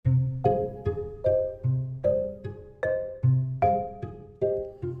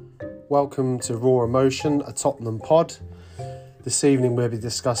welcome to Raw Emotion, a Tottenham pod. This evening we'll be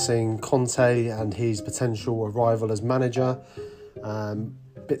discussing Conte and his potential arrival as manager,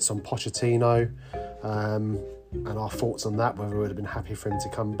 bits on Pochettino, and our thoughts on that, whether we would have been happy for him to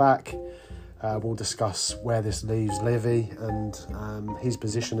come back. We'll discuss where this leaves Levy and his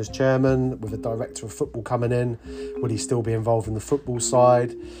position as chairman, with a director of football coming in. Will he still be involved in the football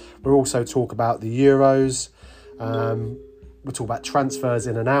side? We'll also talk about the Euros. We'll talk about transfers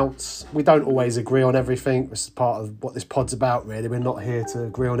in and outs. We don't always agree on everything. This is part of what this pod's about, really. We're not here to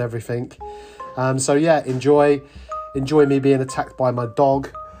agree on everything. Enjoy me being attacked by my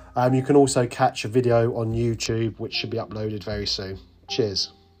dog. You can also catch a video on YouTube, which should be uploaded very soon.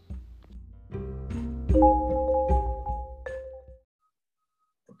 Cheers. How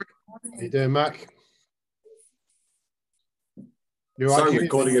you doing, Mac? You all right?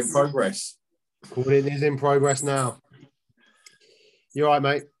 Recording in progress. Recording is in progress now. You all right,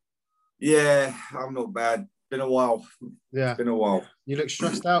 mate? Yeah, I'm not bad. Been a while. Yeah. Been a while. You look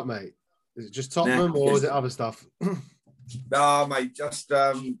stressed out, mate. Is it just Tottenham or is it other stuff? Nah, mate, just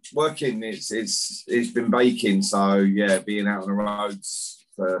working. It's been baking, so yeah, being out on the roads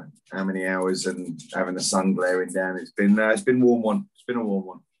for how many hours and having the sun glaring down. It's been warm one. It's been a warm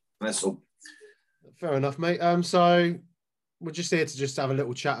one. That's all. Fair enough, mate. So we're just here to just have a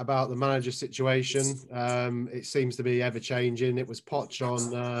little chat about the manager situation. It seems to be ever changing. It was Poch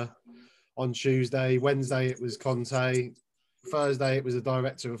on Tuesday. Wednesday it was Conte. Thursday it was a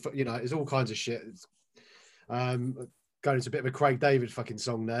director of, it's all kinds of shit. Going into a bit of a Craig David fucking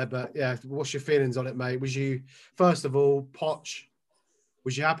song there, but yeah, what's your feelings on it, mate? First of all, Poch,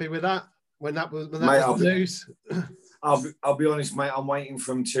 was you happy with that when that was the news? I'll be honest, mate. I'm waiting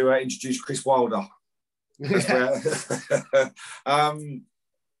for him to introduce Chris Wilder.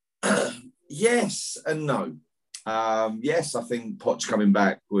 Yes and no. Yes, I think Poch coming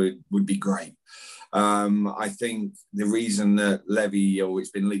back would be great. I think the reason that Levy, or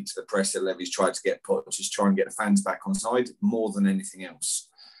it's been leaked to the press that Levy's tried to get Poch, is try and get the fans back on side more than anything else.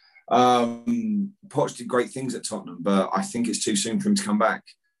 Poch did great things at Tottenham, but I think it's too soon for him to come back.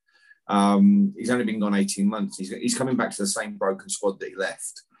 He's only been gone 18 months. He's coming back to the same broken squad that he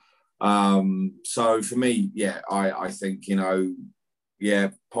left. So for me, yeah, I think, Poch,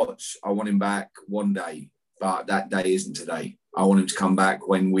 I want him back one day, but that day isn't today. I want him to come back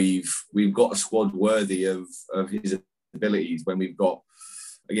when we've got a squad worthy of his abilities, when we've got,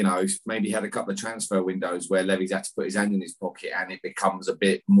 maybe had a couple of transfer windows where Levy's had to put his hand in his pocket and it becomes a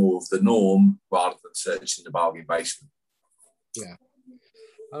bit more of the norm rather than searching the bargain basement. Yeah.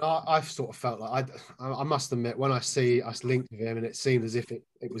 And I've sort of felt like, I must admit, when I see us linked with him and it seemed as if it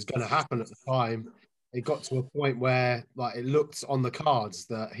was going to happen at the time, it got to a point where like it looked on the cards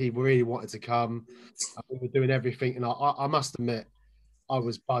that he really wanted to come. We were doing everything, and I must admit, I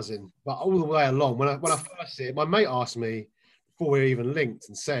was buzzing. But all the way along, when I first see it, my mate asked me before we were even linked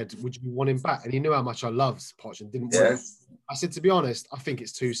and said, "Would you want him back?" And he knew how much I loved Poch and didn't want him. I said, to be honest, I think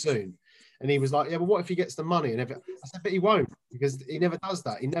it's too soon. And he was like, yeah, but what if he gets the money? And I said, but he won't, because he never does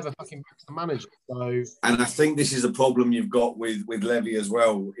that. He never fucking backs the manager. So, and I think this is the problem you've got with Levy as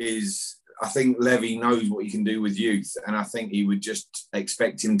well, is I think Levy knows what he can do with youth. And I think he would just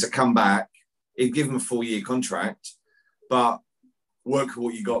expect him to come back. He'd give him a 4-year contract, but work with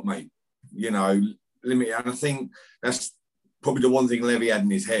what you got, mate. Limit. And I think that's probably the one thing Levy had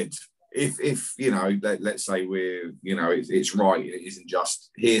in his head. If let's say it's right, it isn't just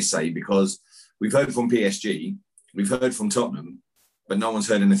hearsay, because we've heard from PSG, we've heard from Tottenham, but no one's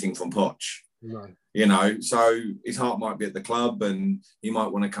heard anything from Poch. No. So his heart might be at the club and he might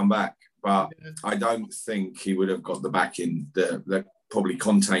want to come back, but I don't think he would have got the backing that probably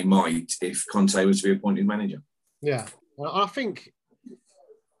Conte might if Conte was to be appointed manager. Yeah, I think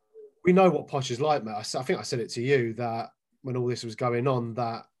we know what Poch is like, mate. I think I said it to you that when all this was going on,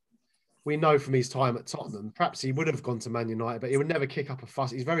 that we know from his time at Tottenham, perhaps he would have gone to Man United, but he would never kick up a fuss.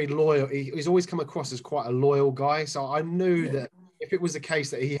 He's very loyal. He's always come across as quite a loyal guy. So I knew that if it was the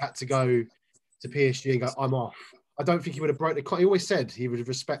case that he had to go to PSG and go, I'm off, I don't think he would have broke the contract. He always said he would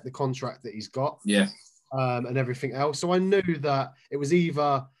respect the contract that he's got, and everything else. So I knew that it was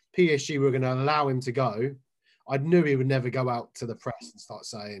either PSG were going to allow him to go. I knew he would never go out to the press and start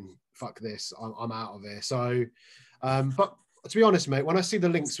saying, fuck this, I'm out of here. So, but to be honest, mate, when I see the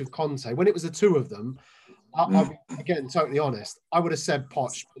links with Conte, when it was the two of them, I'll be, again, totally honest, I would have said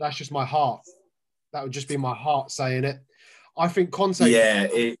Poch, but that's just my heart. That would just be my heart saying it. I think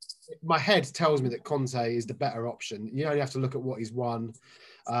Conte, my head tells me that Conte is the better option. You only have to look at what he's won.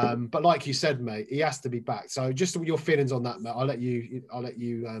 But like you said, mate, he has to be back. So just your feelings on that, mate. I'll let you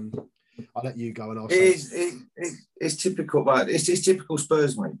I'll let you go and I'll It say. is. It's typical, but it's typical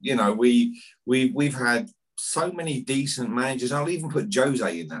Spurs, mate. You know, we've had so many decent managers. I'll even put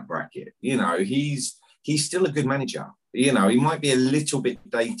Jose in that bracket. You know, he's still a good manager. You know, he might be a little bit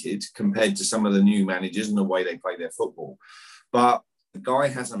dated compared to some of the new managers and the way they play their football, but the guy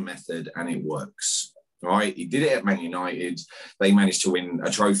has a method and it works. Right? He did it at Man United. They managed to win a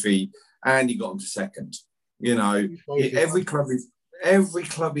trophy, and he got them to second. You know, every club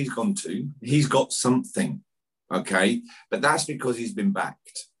he's gone to, he's got something, okay? But that's because he's been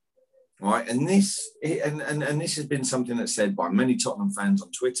backed, right? And this has been something that's said by many Tottenham fans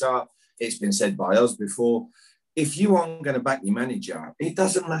on Twitter. It's been said by us before. If you aren't going to back your manager, it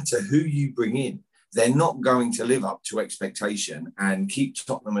doesn't matter who you bring in. They're not going to live up to expectation and keep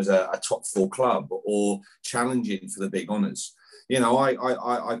Tottenham as a top four club or challenging for the big honours. You know, I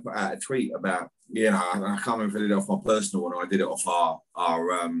put out a tweet about, you know, I can't remember if I did it off my personal one or I did it off our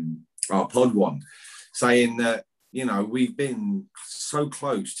pod one, saying that, you know, we've been so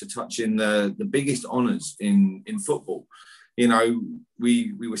close to touching the biggest honours in football. You know,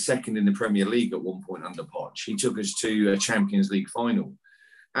 we were second in the Premier League at one point under Poch. He took us to a Champions League final.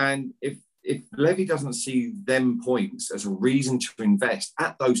 And if Levy doesn't see them points as a reason to invest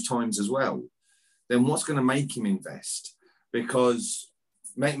at those times as well, then what's going to make him invest? Because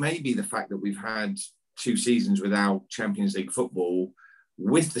maybe the fact that we've had 2 seasons without Champions League football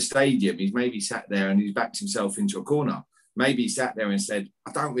with the stadium, he's maybe sat there and he's backed himself into a corner. Maybe he sat there and said,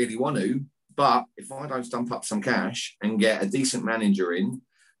 I don't really want to, but if I don't stump up some cash and get a decent manager in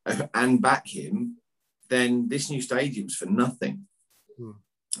and back him, then this new stadium's for nothing.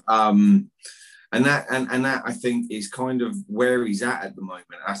 And that I think is kind of where he's at the moment.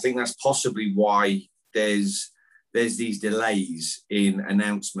 I think that's possibly why there's these delays in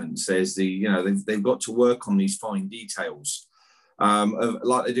announcements. There's they've got to work on these fine details,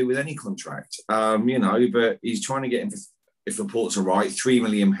 like they do with any contract. But he's trying to get him, if reports are right, £3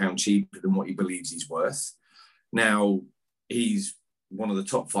 million cheaper than what he believes he's worth. Now he's one of the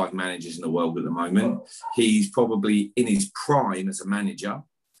top 5 managers in the world at the moment. He's probably in his prime as a manager.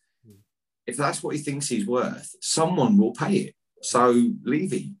 If that's what he thinks he's worth, someone will pay it. So,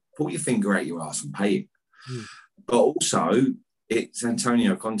 Levy, pull your finger out your ass and pay it. But also, it's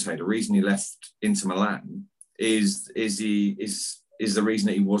Antonio Conte. The reason he left Inter Milan is the reason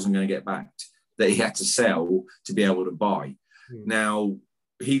that he wasn't going to get backed, that he had to sell to be able to buy. Now,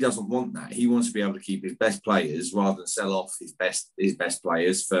 he doesn't want that. He wants to be able to keep his best players rather than sell off his best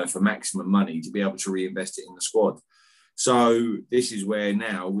players for maximum money to be able to reinvest it in the squad. So this is where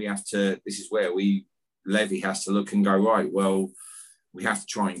now Levy has to look and go, right, well, we have to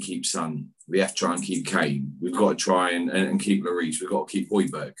try and keep Son. We have to try and keep Kane. We've got to try and keep Lloris. We've got to keep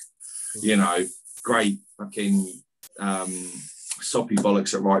Højbjerg. You know, great fucking soppy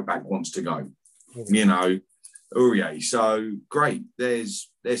bollocks at right back wants to go. You know, Aurier. So great.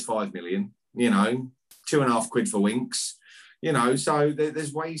 There's 5 million, you know, 2.5 quid for Winks. You know, so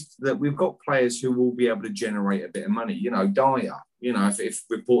there's ways that we've got players who will be able to generate a bit of money. You know, Dyer, you know, if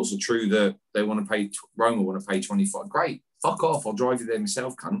reports are true that they want to pay, Roma want to pay 25, great, fuck off, I'll drive you there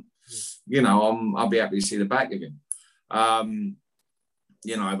myself, cunt. You know, I'll be happy to see the back of him.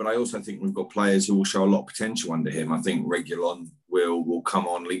 You know, but I also think we've got players who will show a lot of potential under him. I think Reguilon will come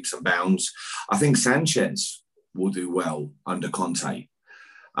on leaps and bounds. I think Sanchez will do well under Conte.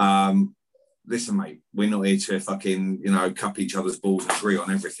 Listen, mate, we're not here to fucking, you know, cup each other's balls and agree on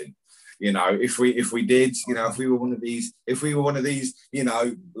everything. You know, if we did, you know, if we were one of these, you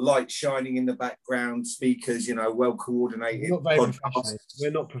know, lights shining in the background, speakers, you know, well coordinated.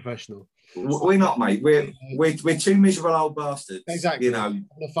 We're not professional. We're not, mate. We're 2 miserable old bastards. Exactly. You know,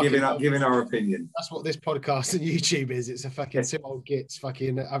 giving our opinion. That's what this podcast and YouTube is. It's a fucking 2 old gits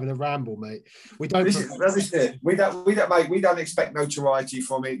fucking having a ramble, mate. We don't. That's it. We don't expect notoriety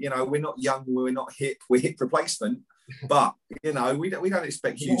from it. You know, we're not young. We're not hip. We're hip replacement. But you know, we don't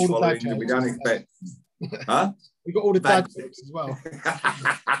expect huge followings. We don't expect. Huh? We've got all the dad jokes as well.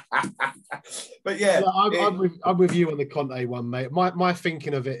 But yeah, I'm with you on the Conte one, mate. My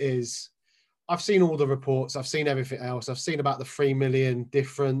thinking of it is, I've seen all the reports. I've seen everything else. I've seen about the 3 million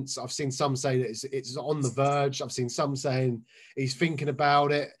difference. I've seen some say that it's on the verge. I've seen some saying he's thinking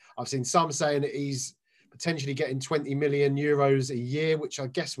about it. I've seen some saying that he's potentially getting 20 million euros a year, which I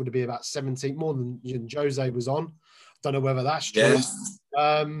guess would be about 17, more than Jose was on. Don't know whether that's true.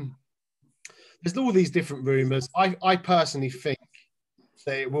 Yeah. There's all these different rumours. I personally think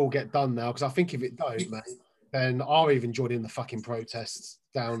that it will get done now, because I think if it don't, mate, then I'll even join in the fucking protests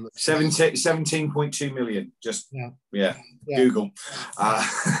down. 17.2 million. Just yeah. Google.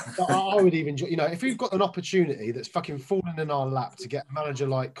 I would even, you know, if we've got an opportunity that's fucking falling in our lap to get a manager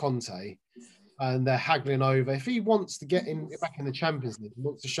like Conte, and they're haggling over, if he wants to get back in the Champions League,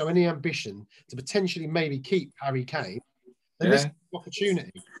 wants to show any ambition to potentially maybe keep Harry Kane, then this is an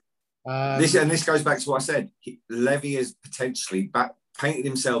opportunity. This goes back to what I said. Levy has potentially painted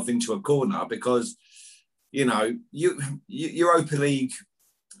himself into a corner because, you know, Europa League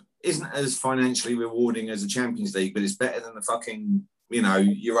isn't as financially rewarding as a Champions League, but it's better than the fucking, you know,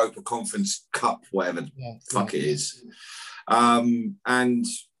 Europa Conference Cup, whatever the fuck it is. And,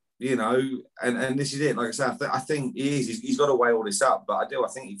 you know, and this is it. Like I said, I think he's got to weigh all this up, but I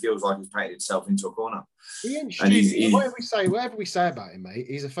think he feels like he's painted himself into a corner. He ain't stupid. Whatever we say about him, mate,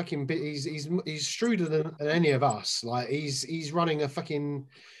 he's a fucking bit. He's shrewder than any of us. Like he's running a fucking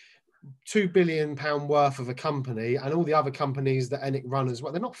 £2 billion worth of a company, and all the other companies that ENIC run as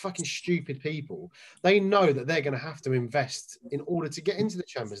well. They're not fucking stupid people. They know that they're going to have to invest in order to get into the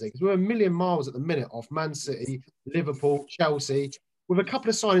Champions League. We're a million miles at the minute off Man City, Liverpool, Chelsea. With a couple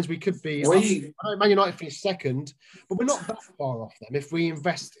of signings, we could be. Man United finished second, but we're not that far off them. If we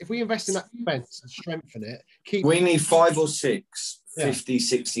invest in that defence and strengthen it, we need 5 or 6 50,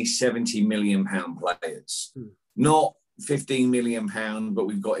 60, 70 million pound players, not 15 million pound, but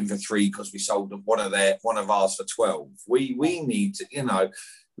we've got him for 3 because we sold one of ours for 12. We need to, you know,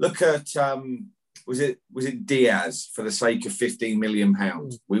 look at was it Diaz for the sake of 15 million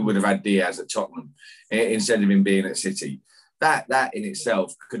pounds? We would have had Diaz at Tottenham instead of him being at City. That in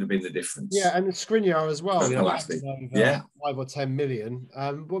itself could have been the difference. Yeah, and Skriniar as well. You know, 5 or 10 million.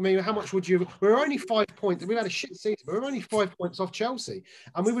 But I mean, how much would you? We're only 5 points. We've had a shit season, but we're only 5 points off Chelsea,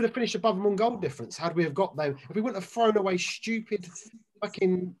 and we would have finished above them on goal difference had we have got them. If we wouldn't have thrown away stupid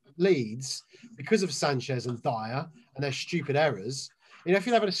fucking leads because of Sanchez and Dyer and their stupid errors. You know, if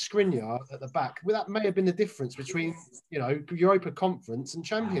you'd had a Skriniar at the back, well, that may have been the difference between, you know, Europa Conference and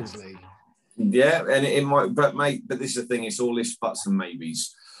Champions League. Yeah, and it might, but this is the thing. It's all ifs, buts, and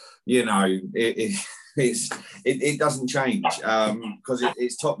maybes. You know, it doesn't change because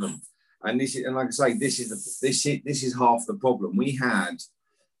it's Tottenham, and like I say, this is half the problem. We had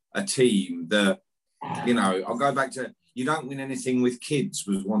a team that, you know, I'll go back to, you don't win anything with kids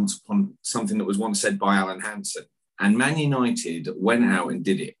was once upon something that was once said by Alan Hansen, and Man United went out and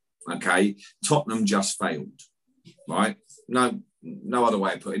did it. Okay, Tottenham just failed, right? No other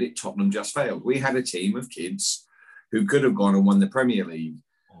way of putting it. Tottenham just failed. We had a team of kids who could have gone and won the Premier League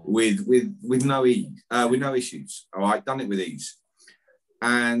with no issues. All right, done it with ease.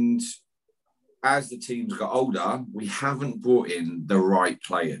 And as the teams got older, we haven't brought in the right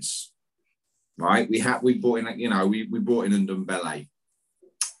players. Right? We brought in, you know, we brought in Ndombele.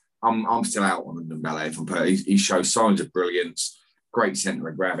 I'm still out on Ndombele. He shows signs of brilliance, great centre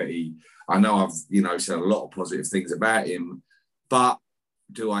of gravity. I know I've, you know, said a lot of positive things about him. But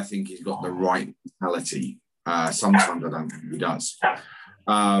do I think he's got the right mentality? Sometimes I don't think he does.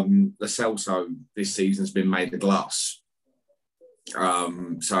 The Celso this season's been made of glass.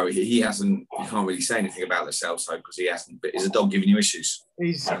 So he hasn't, you can't really say anything about the Celso because he hasn't, but is a dog giving you issues?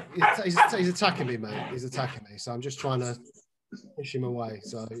 He's attacking me, mate. He's attacking me. So I'm just trying to push him away.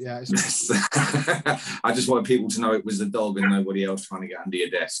 So yeah, I just want people to know it was the dog and nobody else trying to get under your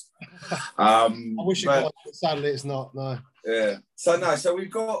desk. I wish it was, but sadly it's not. No. Yeah. So we've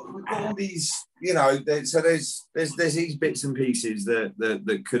got all these, you know. So there's these bits and pieces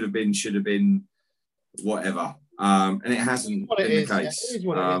that could have been, should have been, whatever. And it hasn't been the case.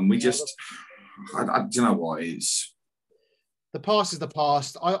 We just, I do you know what it is. The past is the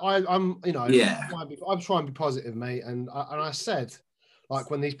past. I'm, you know, yeah. I'm trying to be positive, mate. And I said, like,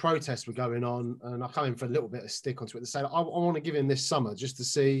 when these protests were going on, and I come in for a little bit of stick on Twitter, to say I want to give him this summer just to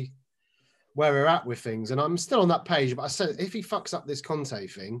see where we're at with things. And I'm still on that page, but I said if he fucks up this Conte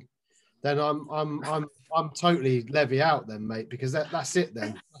thing, then I'm totally Levy out then, mate, because that's it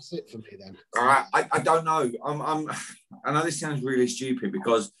then. That's it for me then. All right. I don't know. I know this sounds really stupid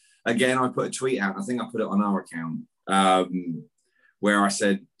because, again, I put a tweet out. I think I put it on our account. Where I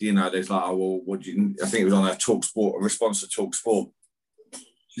said, you know, there's like, oh, well, what do you, I think it was on a response to Talk Sport,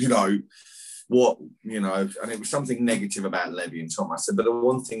 you know, what, you know, and it was something negative about Levy and Tom. I said, but the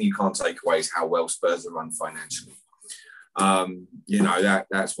one thing you can't take away is how well Spurs are run financially. You know,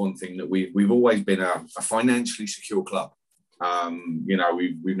 that's one thing that we've always been a financially secure club. You know,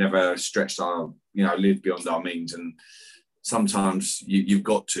 we've never stretched our, you know, lived beyond our means, and sometimes you've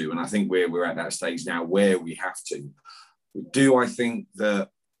got to, and I think we're at that stage now where we have to. Do I think that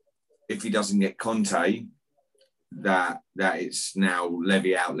if he doesn't get Conte, that it's now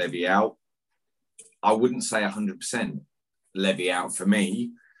Levy out? I wouldn't say 100% Levy out for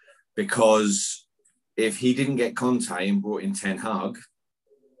me, because if he didn't get Conte and brought in Ten Hag,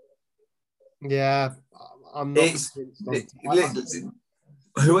 yeah, I'm not.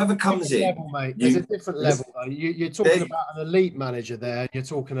 Whoever comes in, level, mate. There's a different level, though. You're talking about an elite manager there. You're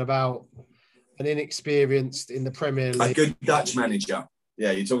talking about an inexperienced in the Premier League, a good Dutch manager.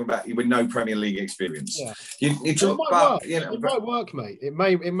 Yeah, you're talking about with no Premier League experience. Yeah, you talk about, it might work, mate. It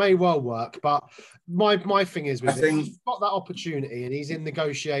may well work, but my thing is with him, he's got that opportunity and he's in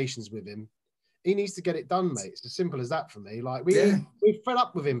negotiations with him. He needs to get it done, mate. It's as simple as that for me. Like we're fed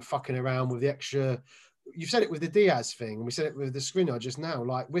up with him fucking around with the extra. You've said it with the Diaz thing, and we said it with the Skriniar just now.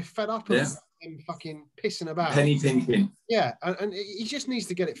 Like we're fed up of him fucking pissing about. Penny pinching. Yeah, and he just needs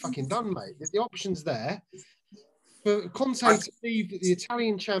to get it fucking done, mate. The option's there. For Conte to leave the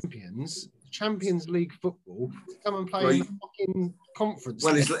Italian Champions League football, to come and play in the fucking conference.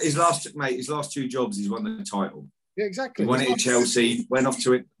 Well, his last two jobs, he's won the title. Yeah, exactly. He won it at Chelsea, went off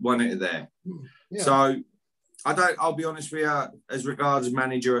to it, won it there. Yeah. So I'll be honest with you, as regards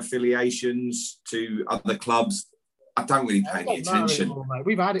manager affiliations to other clubs, I don't really pay any attention. Anymore,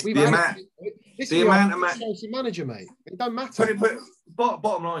 we've had it. The amount of Chelsea manager, mate. It don't matter.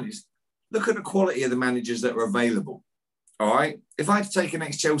 Bottom line is, look at the quality of the managers that are available. All right. If I had to take an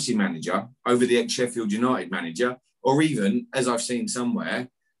ex-Chelsea manager over the ex-Sheffield United manager, or even, as I've seen somewhere,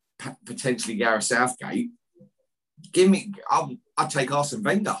 potentially Gareth Southgate, I'd take Arsene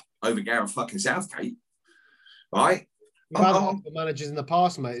Wenger over Gareth fucking Southgate. Right? We've had the managers in the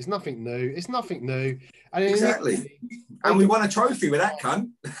past, mate. It's nothing new. And exactly. And we won a trophy with that cunt.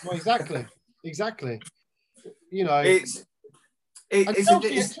 Well, exactly. You know,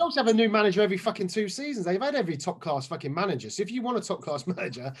 Chelsea have a new manager every fucking 2 seasons. They've had every top class fucking manager. So if you want a top class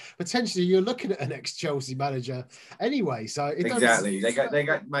manager, potentially you're looking at an ex-Chelsea manager anyway. So exactly, they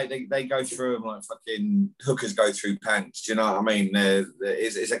go through them like fucking hookers go through pants. Do you know what I mean?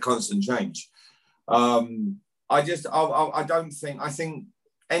 It's a constant change. I think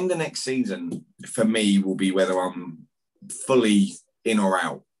end of next season for me will be whether I'm fully in or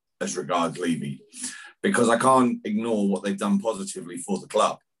out as regards Levy. Because I can't ignore what they've done positively for the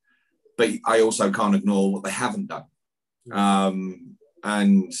club, but I also can't ignore what they haven't done.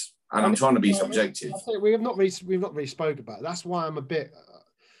 And I'm trying to be subjective. We've not really spoke about it. That's why I'm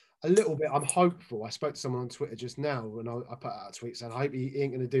I'm hopeful. I spoke to someone on Twitter just now, and I put out a tweet saying, I hope he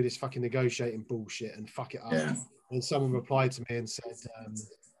ain't going to do this fucking negotiating bullshit and fuck it up. Yeah. And someone replied to me and said,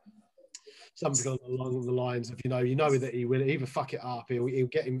 something along the lines of, you know that he will either fuck it up, he'll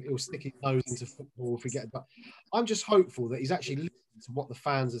stick his nose into football if we get it done. I'm just hopeful that he's actually listening to what the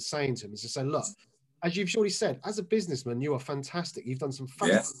fans are saying to him, is to say, look, as you've already said, as a businessman, you are fantastic. You've done some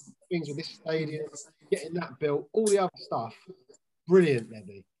fantastic things with this stadium, getting that built, all the other stuff. Brilliant,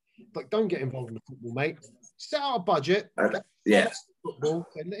 Levy. But don't get involved in the football, mate. Set out a budget. Football,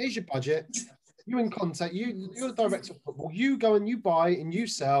 and here's your budget. You in contact, you're the director of football. You go and you buy and you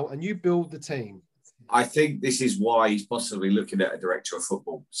sell and you build the team. I think this is why he's possibly looking at a director of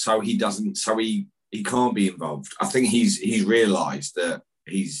football. So he can't be involved. I think he's realised that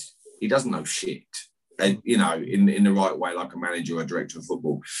he doesn't know shit. And, in the right way, like a manager or a director of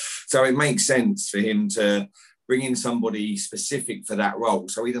football. So it makes sense for him to bring in somebody specific for that role,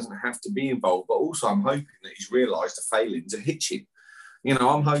 so he doesn't have to be involved. But also, I'm hoping that he's realised the failings of Hitchin.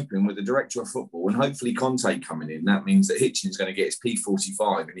 I'm hoping with the director of football and hopefully Conte coming in, that means that Hitchin's going to get his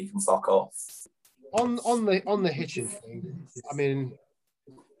P45 and he can fuck off. On the Hitchin thing, I mean,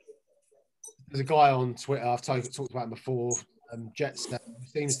 there's a guy on Twitter, I've talked about him before, Jetstar,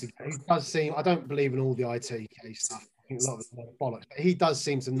 he does seem, I don't believe in all the ITK stuff. I think a lot of it's bollocks, but he does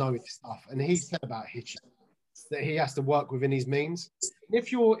seem to know his stuff. And he said about Hitchin that he has to work within his means.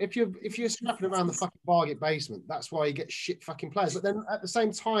 If you're scrapping around the fucking Bargate basement, that's why you get shit fucking players. But then at the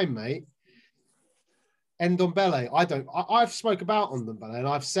same time, mate, Ndombele, I've spoke about Ndombele and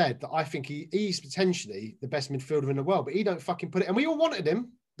I've said that I think he's potentially the best midfielder in the world, but he don't fucking put it. And we all wanted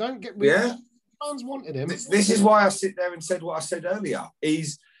him. Fans wanted him. This is why I sit there and said what I said earlier.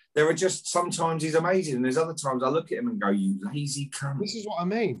 There are just sometimes he's amazing, and there's other times I look at him and go, "You lazy cunt." This is what I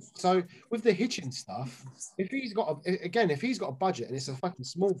mean. So with the Hitchin stuff, if he's got a budget and it's a fucking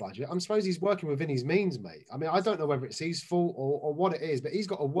small budget, I'm suppose he's working within his means, mate. I mean, I don't know whether it's his fault or what it is, but he's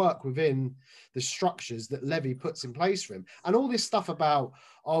got to work within the structures that Levy puts in place for him. And all this stuff about,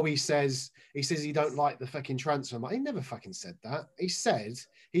 he says he don't like the fucking transfer. He never fucking said that. He said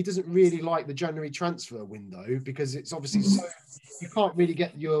he doesn't really like the January transfer window because it's obviously so you can't really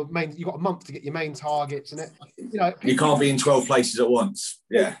get your main. You've got a month to get your main targets, and you can't be in 12 places at once.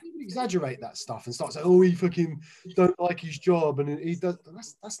 Yeah, people exaggerate that stuff and start saying, "Oh, he fucking don't like his job," and he does.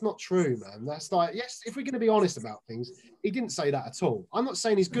 That's not true, man. That's like, yes, if we're going to be honest about things, he didn't say that at all. I'm not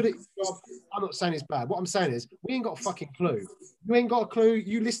saying he's good at his job. I'm not saying he's bad. What I'm saying is, we ain't got a fucking clue. You ain't got a clue.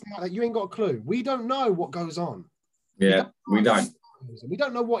 You listening like that, you ain't got a clue. We don't know what goes on. Yeah, we don't. We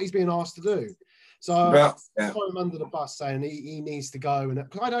don't know what he's being asked to do. So I throw him under the bus saying he needs to go, and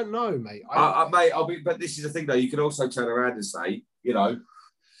because I don't know, mate. But this is the thing, though. You could also turn around and say,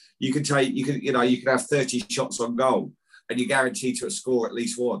 you could have 30 shots on goal, and you're guaranteed to score at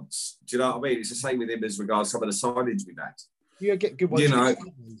least once. Do you know what I mean? It's the same with him as regards some of the signings we've had. You get good ones.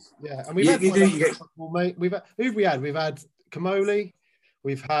 Yeah, and we've had mate. Who've we had? We've had Kamoli,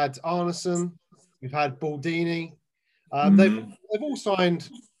 we've had Arneson, we've had Baldini. They've all signed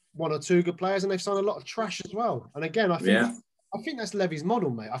one or two good players, and they've signed a lot of trash as well. And again, I think that's Levy's model,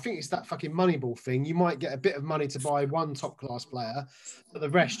 mate. I think it's that fucking Moneyball thing. You might get a bit of money to buy one top class player, but the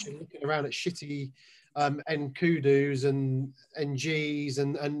rest you're looking around at shitty Nkudus and Gs,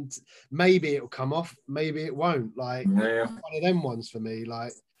 and maybe it'll come off, maybe it won't. Like one of them ones for me.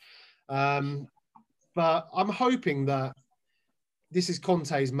 Like, but I'm hoping that this is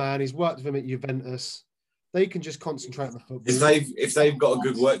Conte's man. He's worked with him at Juventus. They can just concentrate on the football. If they've got a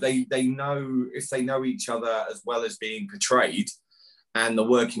good work, they know, if they know each other as well as being portrayed, and the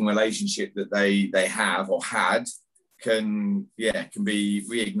working relationship that they have or had can be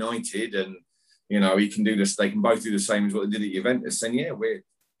reignited, and he can do this. They can both do the same as what they did at Juventus. Then we're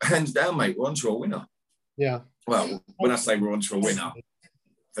hands down, mate. We're on to a winner. Yeah. Well, when I say we're on to a winner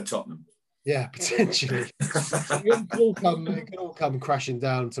for Tottenham. Yeah, potentially. It can all come crashing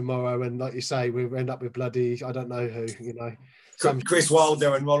down tomorrow, and like you say, we'll end up with bloody, I don't know who, Chris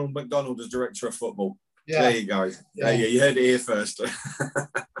Wilder and Ronald McDonald as director of football. Yeah. There you go. Yeah. You heard it here first.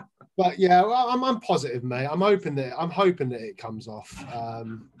 But yeah, well, I'm positive, mate. I'm hoping that it comes off,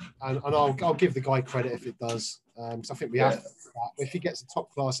 and I'll give the guy credit if it does. So I think we have to. If he gets a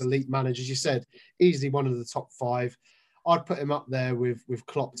top class elite manager, as you said, easily one of the top 5. I'd put him up there with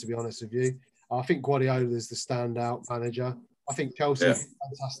Klopp, to be honest with you. I think Guardiola is the standout manager. I think Chelsea is a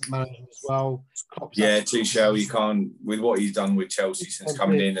fantastic manager as well. Tuchel, you can't, with what he's done with Chelsea since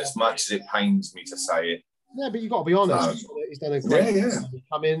coming in, as much as it pains me to say it. Yeah, but you've got to be honest. He's done a great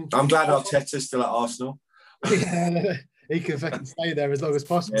come in. I'm glad Arteta's still at Arsenal. Yeah, he can fucking stay there as long as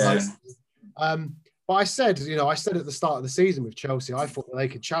possible. Yeah. But I said at the start of the season with Chelsea, I thought that they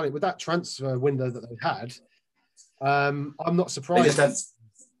could challenge with that transfer window that they had. I'm not surprised.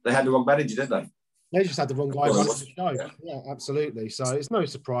 They had the wrong manager, didn't they? They just had the wrong guy running the show. Yeah, absolutely. So it's no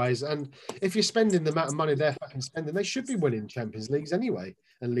surprise. And if you're spending the amount of money they're fucking spending, they should be winning Champions Leagues anyway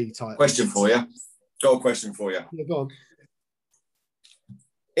and league titles. Question for you. Got a question for you. Yeah, go on.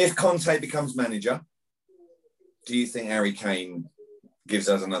 If Conte becomes manager, do you think Harry Kane gives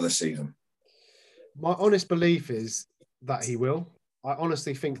us another season? My honest belief is that he will. I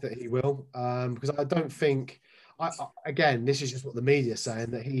honestly think that he will, because I don't think. Again, this is just what the media is saying,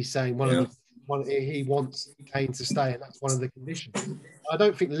 that he's saying he wants Kane to stay, and that's one of the conditions. I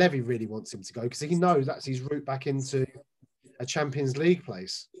don't think Levy really wants him to go because he knows that's his route back into a Champions League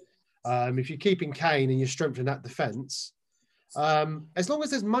place. If you're keeping Kane and you're strengthening that defence, as long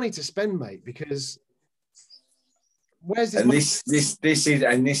as there's money to spend, mate, because where's this?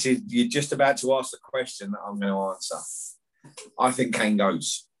 And this is you're just about to ask the question that I'm going to answer. I think Kane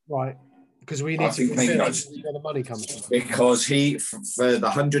goes. Right. Because we need to consider where the money comes from. Because for the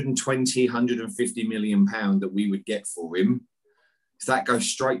 120, 150 million pound that we would get for him, if that goes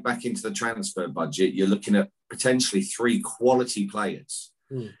straight back into the transfer budget, you're looking at potentially 3 quality players.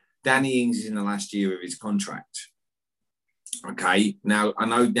 Danny Ings is in the last year of his contract. Okay, now I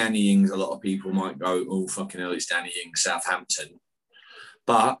know Danny Ings, a lot of people might go, oh, fucking hell, it's Danny Ings, Southampton.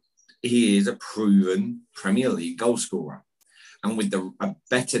 But he is a proven Premier League goal scorer. And with a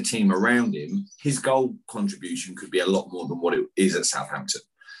better team around him, his goal contribution could be a lot more than what it is at Southampton.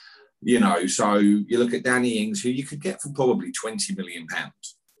 So you look at Danny Ings, who you could get for probably £20 million,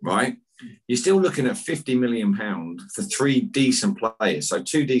 right? You're still looking at £50 million for 3 decent players. So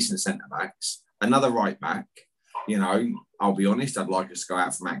 2 decent centre-backs, another right-back. I'll be honest, I'd like us to go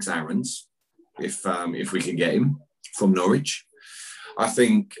out for Max Aarons if we can get him from Norwich. I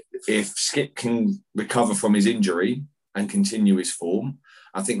think if Skip can recover from his injury and continue his form,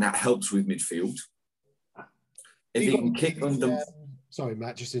 I think that helps with midfield. If he can kick on them. Sorry,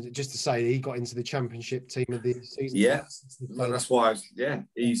 Matt, just to say he got into the championship team of the season. Yeah, well, that's why.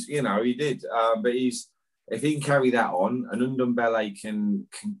 He's he did, but if he can carry that on, and Ndombele can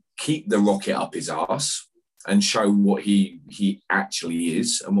keep the rocket up his arse and show what he actually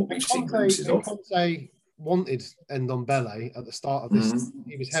is and what we've seen glimpses of. Conte wanted Ndombele at the start of this.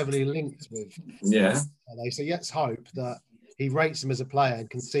 He was heavily linked with. Yeah. So let's hope that he rates him as a player and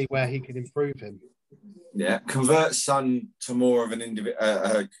can see where he can improve him. Yeah, convert Son to more of an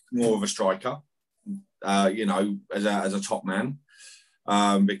more of a striker. As a top man,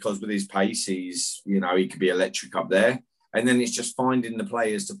 because with his pace, he could be electric up there. And then it's just finding the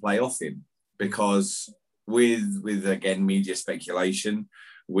players to play off him, because with again media speculation,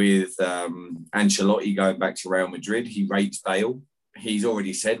 with Ancelotti going back to Real Madrid, he rates Bale. He's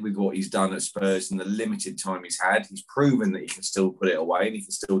already said with what he's done at Spurs and the limited time he's had, he's proven that he can still put it away and he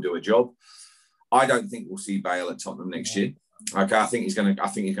can still do a job. I don't think we'll see Bale at Tottenham next year. Okay, I think he's going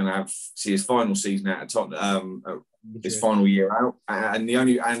to see his final season out at Tottenham, his final year out, and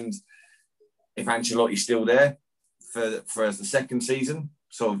if Ancelotti's still there for the second season,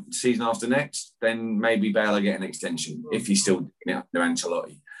 sort of season after next, then maybe Bale will get an extension if he's still under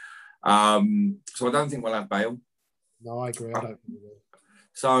Ancelotti. So I don't think we'll have Bale. No, I agree. I don't think we will.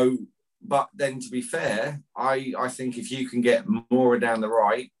 So, but then to be fair, I think if you can get Moura down the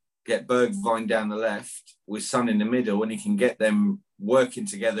right, get Bergwijn down the left with Son in the middle, and he can get them working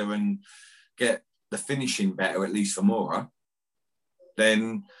together and get the finishing better, at least for Moura,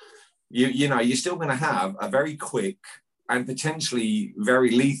 then you're still going to have a very quick and potentially very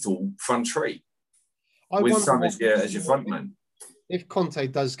lethal front three with Son as your front man. If Conte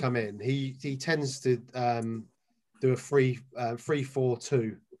does come in, he tends to do a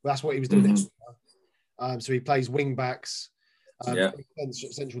 3-4-2. That's what he was doing. So he plays wing backs,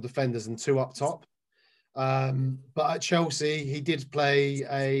 central defenders, and 2 up top. But at Chelsea, he did play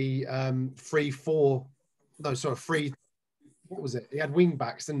a 3-4. No, sorry, 3. What was it? He had wing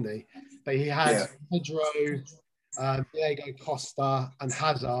backs, didn't he? But he had Pedro, Diego Costa, and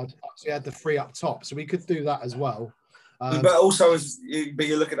Hazard. So he had the 3 up top. So we could do that as well. But also,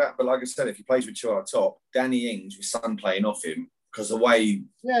 you look at that. But like I said, if he plays with 2 up top, Danny Ings with Son playing off him, because the way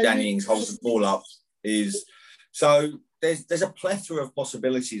Danny Ings holds the ball up is so. There's a plethora of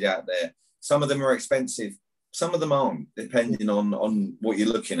possibilities out there. Some of them are expensive, some of them aren't, depending on what you're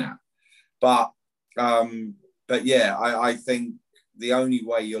looking at. But yeah, I think the only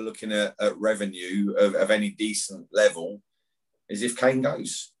way you're looking at revenue of any decent level is if Kane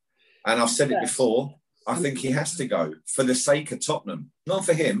goes. And I've said it before, I think he has to go for the sake of Tottenham, not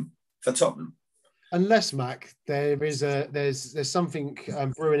for him, for Tottenham. Unless, Mac, there's something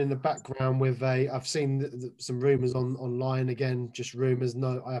brewing in the background with I've seen some rumours online, again, just rumours.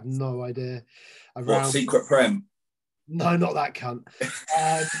 No, I have no idea. What, secret prem? No, not that cunt.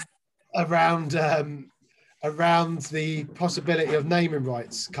 Around the possibility of naming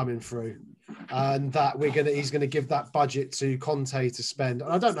rights coming through, and that he's gonna give that budget to Conte to spend.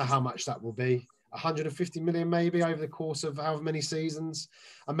 And I don't know how much that will be. 150 million maybe over the course of however many seasons,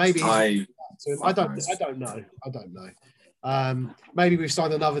 and maybe I don't know. Maybe we've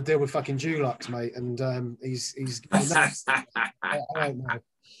signed another deal with fucking Dulux, mate, and he's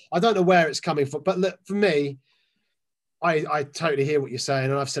I don't know where it's coming from, but look, for me, I totally hear what you're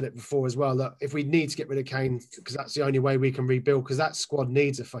saying, and I've said it before as well. Look, if we need to get rid of Kane, because that's the only way we can rebuild, because that squad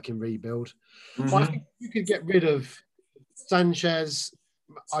needs a fucking rebuild. But I think you could get rid of Sanchez.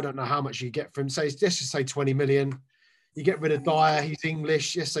 I don't know how much you get from him. Let's just say 20 million. You get rid of Dyer. He's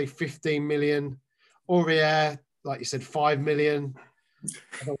English. Let's say 15 million. Aurier, like you said, 5 million.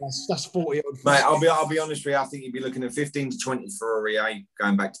 That's 40. Mate, I'll be honest with you. I think you'd be looking at 15 to 20 for Aurier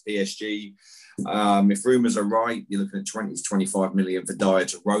going back to PSG. If rumours are right, you're looking at 20 to 25 million for Dyer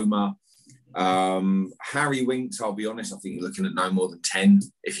to Roma. Harry Winks, I'll be honest, I think you're looking at no more than 10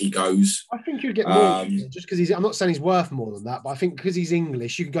 if he goes. I think you'd get more just because I'm not saying he's worth more than that, but I think because he's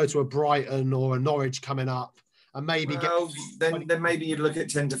English, you could go to a Brighton or a Norwich coming up and maybe then maybe you'd look at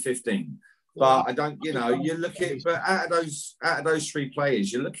 10 to 15. But I don't, you look at, but out of those 3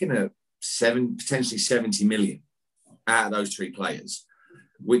 players, you're looking at potentially 70 million out of those 3 players,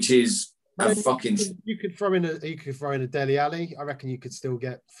 which is you could throw in a Dele Alli. I reckon you could still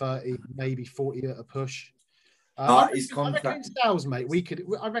get 30, maybe 40 at a push. His contract. I reckon in sales, mate, we could,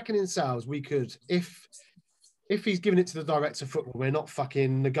 if he's giving it to the director of football, we're not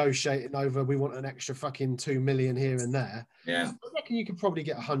fucking negotiating over, we want an extra fucking 2 million here and there. Yeah. I reckon you could probably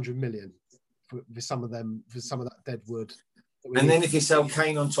get 100 million for some of that dead wood. And then if you sell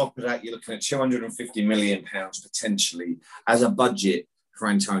Kane on top of that, you're looking at 250 million pounds potentially as a budget for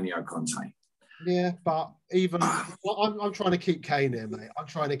Antonio Conte. Yeah, but even I'm trying to keep Kane here, mate. I'm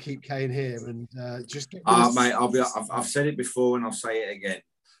trying to keep Kane here and just get. Mate, I've said it before and I'll say it again.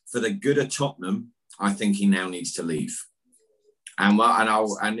 For the good of Tottenham, I think he now needs to leave. And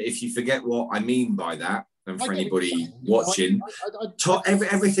if you forget what I mean by that, and for anybody watching,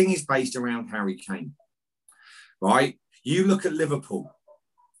 everything is based around Harry Kane, right? You look at Liverpool,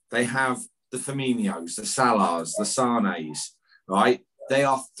 they have the Firminos, the Salahs, the Sanes, right? They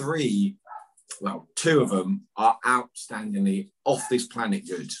are two of them are outstandingly off this planet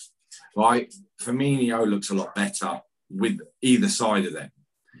good, right? Firmino looks a lot better with either side of them.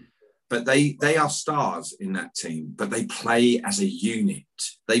 But they are stars in that team, but they play as a unit.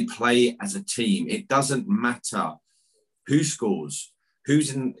 They play as a team. It doesn't matter who scores,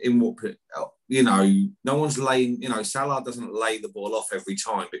 who's in what, no one's laying, Salah doesn't lay the ball off every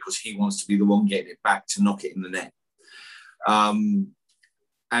time because he wants to be the one getting it back to knock it in the net.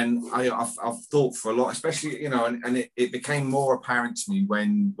 And I've thought for a lot, especially, and it became more apparent to me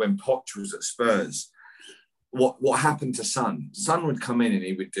when Poch was at Spurs, what happened to Son. Son would come in and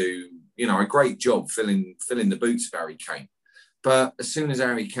he would do, a great job filling the boots of Harry Kane. But as soon as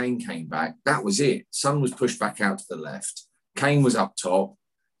Harry Kane came back, that was it. Son was pushed back out to the left. Kane was up top,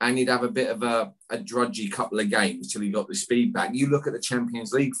 and he'd have a bit of a drudgy couple of games till he got the speed back. You look at the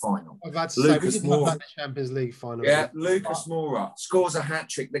Champions League final. I've had to say, we didn't have that Champions League final. Yeah, Lucas Moura scores a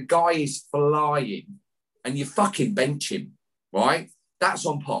hat-trick. The guy is flying, and you fucking bench him, right? That's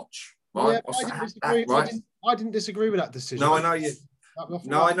on Poch, right? Yeah, I didn't disagree with that decision. No, I know you.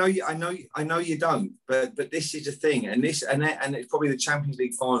 No, I know you don't. But this is the thing, and it's probably the Champions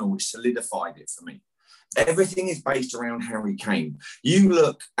League final which solidified it for me. Everything is based around Harry Kane. You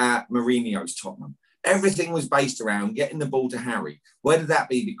look at Mourinho's Tottenham. Everything was based around getting the ball to Harry. Whether that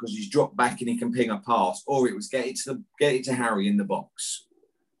be because he's dropped back and he can ping a pass, or it was get it to Harry in the box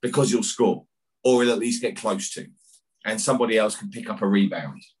because he'll score, or he'll at least get close to, and somebody else can pick up a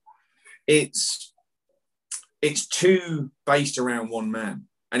rebound. It's too based around one man.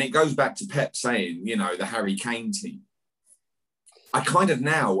 And it goes back to Pep saying, the Harry Kane team. I kind of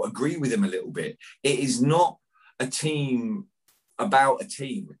now agree with him a little bit. It is not a team about a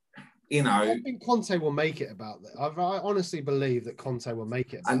team. I think Conte will make it about that. I honestly believe that Conte will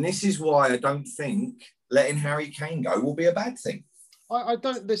make it. And this is why I don't think letting Harry Kane go will be a bad thing. I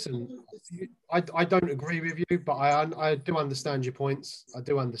don't listen. I don't agree with you, but I do understand your points. I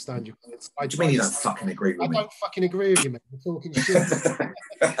do understand your points. What do you mean you don't fucking agree with me? I don't fucking agree with you, mate. We're talking shit.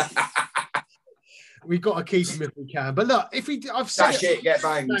 We've got to keep him if we can. But look, I've said that shit, get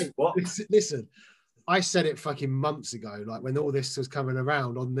banged. Mate, what? Listen, I said it fucking months ago, like when all this was coming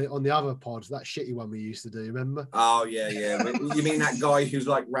around on the other pod, that shitty one we used to do, remember? Oh yeah. You mean that guy who's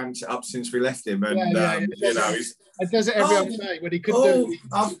like ramped it up since we left him, and he does it every other day when he couldn't do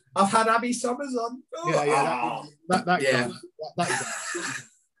it. I've had Abby Summers on. That guy.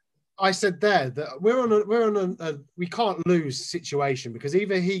 I said there that we're on a we can't lose situation, because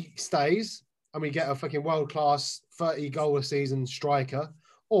either he stays and we get a fucking world-class 30-goal a season striker,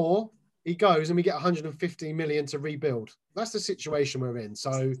 or he goes and we get 150 million to rebuild. That's the situation we're in.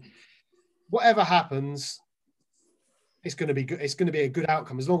 So whatever happens, it's going to be good. It's going to be a good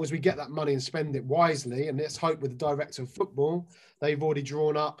outcome as long as we get that money and spend it wisely. And let's hope with the director of football, they've already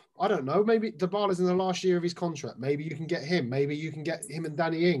drawn up, I don't know, maybe Dybala's in the last year of his contract. Maybe you can get him. Maybe you can get him and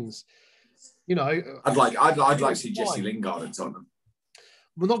Danny Ings. I'd like to see Jesse Lingard at Tottenham.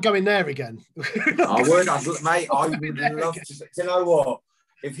 We're not going there again. I would love to. You know what?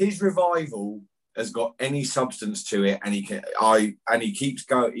 If his revival has got any substance to it, and he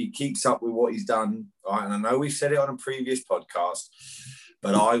keeps up with what he's done, right? And I know we've said it on a previous podcast,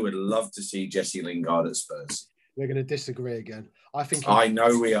 but I would love to see Jesse Lingard at Spurs. We're going to disagree again. I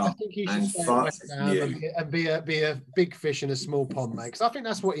know we are. I think he should stay at West Ham and be a big fish in a small pond, mate. Because I think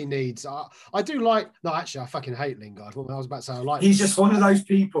that's what he needs. I do like. No, actually, I fucking hate Lingard. What I was about to say, I like. He's just one of those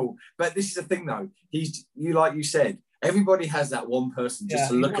people. But this is the thing, though. Like you said, everybody has that one person just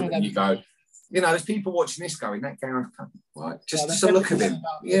to look at them and you go, there's people watching this going, that guy, right? Just to look at him,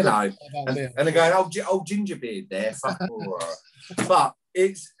 and they're going, oh, Gingerbeard there, fuck all right. But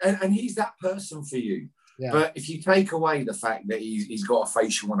and he's that person for you. Yeah. But if you take away the fact that he's got a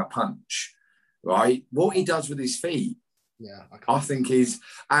facial and a punch, right? What he does with his feet, I think he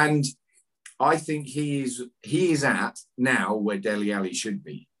is at now where Dele Alli should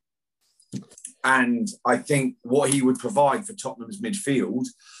be. And I think what he would provide for Tottenham's midfield,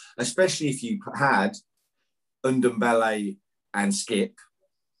 especially if you had Ndombele and Skip,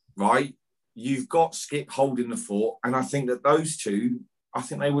 right? You've got Skip holding the fort, and I think that those two, I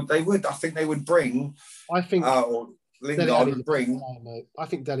think they would bring. I think Lingard would bring. I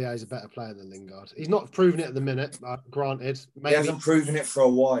think Dele Alli is a better player than Lingard. He's not proven it at the minute, granted. Maybe, he hasn't proven it for a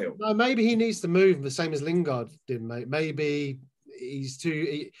while. No, maybe he needs to move the same as Lingard did, mate. Maybe he's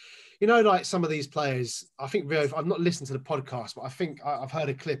too. you know, like some of these players, I think I've not listened to the podcast, but I think I've heard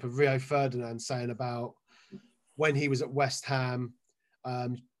a clip of Rio Ferdinand saying about when he was at West Ham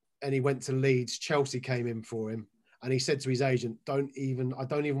and he went to Leeds, Chelsea came in for him. And he said to his agent, I don't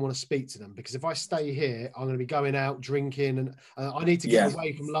even want to speak to them, because if I stay here, I'm going to be going out drinking and I need to get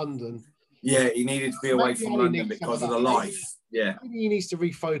away from London. Yeah, he needed to be away from London because of the life. Yeah. Maybe he needs to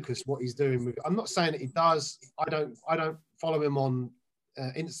refocus what he's doing. I'm not saying that he does. I don't follow him on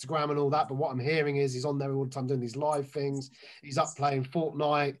Instagram and all that, but what I'm hearing is he's on there all the time doing these live things. He's up playing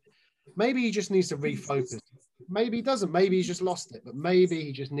Fortnite. Maybe he just needs to refocus. Maybe he doesn't. Maybe he's just lost it, but maybe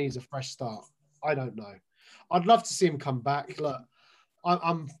he just needs a fresh start. I don't know. I'd love to see him come back. Look,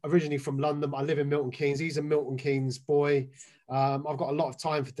 I'm originally from London. I live in Milton Keynes. He's a Milton Keynes boy. I've got a lot of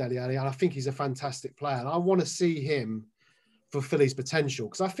time for Dele Alli, and I think he's a fantastic player. And I want to see him fulfill his potential,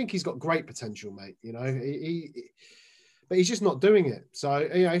 because I think he's got great potential, mate. You know, but he's just not doing it. So,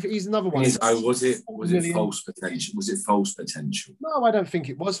 you know, if he's another one. Was it false potential? Was it false potential? No, I don't think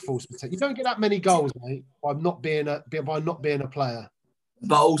it was false potential. You don't get that many goals, mate, by not being a player.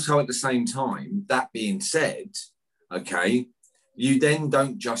 But also at the same time, that being said, okay, you then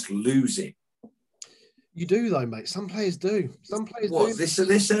don't just lose it. You do though, mate. Some players do. Some players do.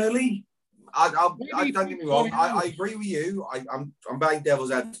 This early? I don't get me wrong. I agree with you. I'm playing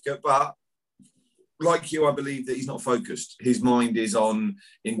devil's advocate, but like you, I believe that he's not focused. His mind is on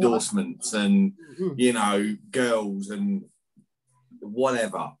endorsements and, you know, girls and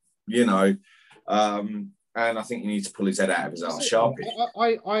whatever, you know. And I think he needs to pull his head out of his arse sharply.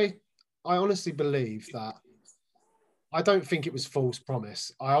 I honestly believe that. I don't think it was false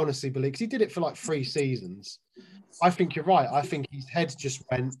promise. I honestly believe, because he did it for like 3 seasons. I think you're right. I think his head just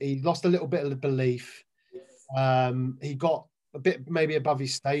went. He lost a little bit of belief. He got a bit maybe above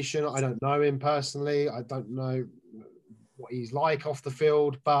his station. I don't know him personally. I don't know what he's like off the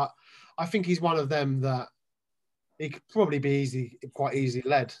field, but I think he's one of them that he could probably be quite easily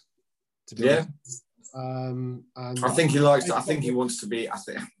led. To be honest. And I think he likes. I think he wants to be. I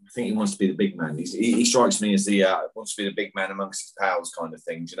think he wants to be the big man. He strikes me as the wants to be the big man amongst his pals kind of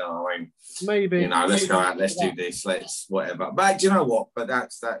thing. Do you know what I mean? Maybe. You know, let's go out. Let's do this. Let's whatever. But do you know what? But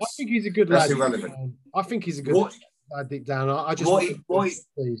that's. I think he's a good lad. That's irrelevant. I think he's a good lad deep down. I just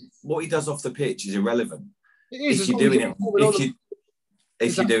what he does off the pitch is irrelevant. It is. If you're doing it.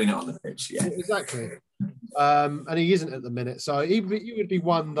 If you're doing it on the pitch, yeah, exactly. And he isn't at the minute, so he would be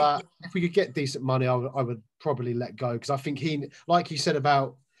one that if we could get decent money, I would probably let go, because I think he, like you said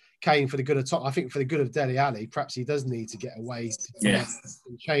about Kane, for the good of Top, I think for the good of Dele Alli, perhaps he does need to get away and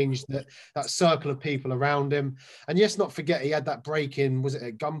change that circle of people around him. And yes, not forget he had that break in, was it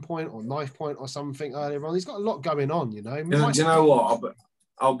at gunpoint or knife point or something earlier on? He's got a lot going on, you know. Do you know what?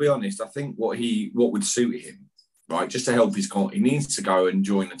 I'll be honest. I think what would suit him, right, just to help his he needs to go and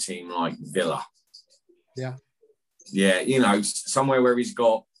join a team like Villa. Yeah, you know, somewhere where he's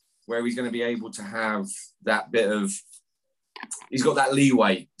going to be able to have that bit of, he's got that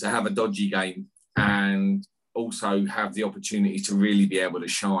leeway to have a dodgy game and also have the opportunity to really be able to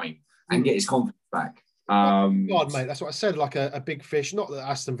shine and get his confidence back. God, mate, that's what I said. Like a big fish. Not that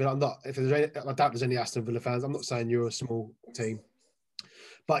Aston Villa. I doubt there's any Aston Villa fans. I'm not saying you're a small team,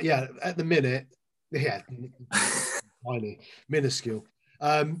 but yeah, at the minute, tiny, minuscule.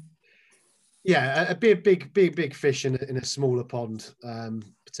 Yeah, a big fish in a smaller pond,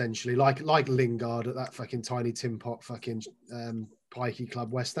 potentially, like Lingard at that fucking tiny tin pot fucking pikey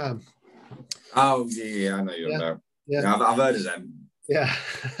club, West Ham. Oh yeah, I know you're about. Yeah, I've heard of them. Yeah.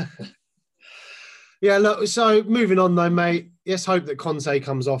 Yeah, look, so moving on though, mate. Let's hope that Conte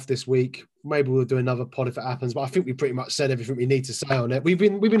comes off this week. Maybe we'll do another pod if it happens, but I think we pretty much said everything we need to say on it. We've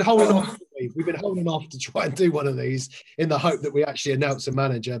been holding off. We've been holding off to try and do one of these in the hope that we actually announce a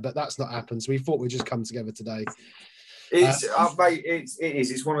manager, but that's not happened. So we thought we'd just come together today. Mate, it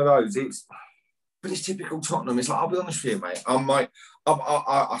is. It's one of those. But it's typical Tottenham. It's like, I'll be honest with you, mate. I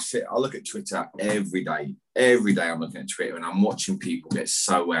look at Twitter every day. Every day I'm looking at Twitter and I'm watching people get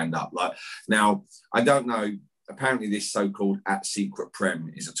so wound up. Like, now, I don't know. Apparently, this so-called @Secret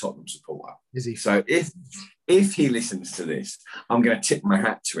Prem is a Tottenham supporter. Is he? So if he listens to this, I'm going to tip my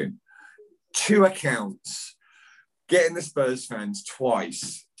hat to him. 2 accounts, getting the Spurs fans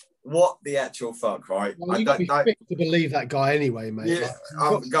twice. What the actual fuck, right? Well, you got to be fit to believe that guy anyway, mate. Yeah,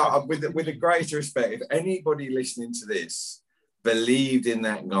 with the greatest respect, if anybody listening to this believed in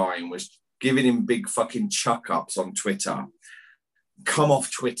that guy and was giving him big fucking chuck-ups on Twitter, come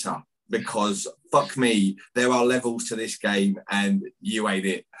off Twitter, because fuck me, there are levels to this game and you ain't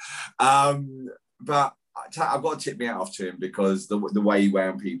it. But I've got to tip me out off to him, because the way he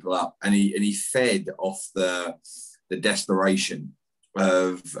wound people up, and he fed off the desperation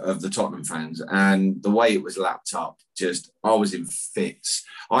of the Tottenham fans, and the way it was lapped up, just I was in fits.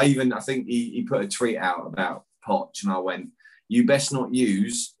 I think he put a tweet out about Poch, and I went, "You best not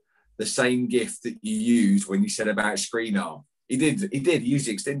use the same gift that you used when you said about Skriniar." He did. He used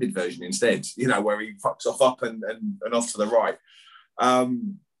the extended version instead. You know, where he fucks off up and off to the right.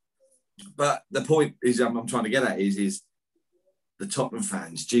 But the point is, I'm trying to get at is the Tottenham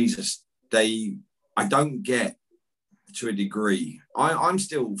fans. Jesus, I don't get. To a degree, I'm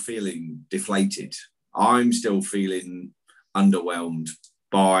still feeling deflated. I'm still feeling underwhelmed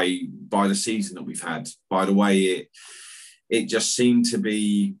by the season that we've had, by the way it just seemed to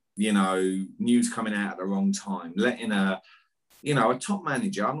be, news coming out at the wrong time, letting a top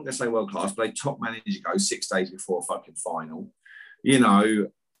manager, I'm not going to say world class, but a top manager go 6 days before a fucking final,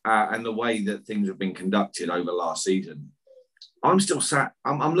 and the way that things have been conducted over last season. I'm still sat,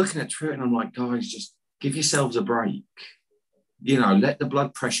 I'm looking at Twitter and I'm like, guys, just give yourselves a break. Let the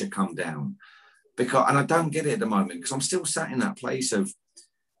blood pressure come down. And I don't get it at the moment because I'm still sat in that place of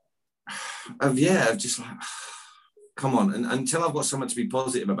just like, come on. And until I've got something to be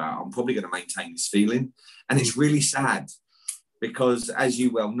positive about, I'm probably going to maintain this feeling. And it's really sad because, as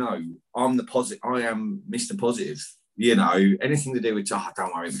you well know, I am Mr. Positive. Anything to do with,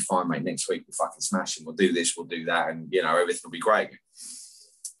 don't worry, we'll be fine, mate. Next week we'll fucking smash him. We'll do this, we'll do that, and everything will be great.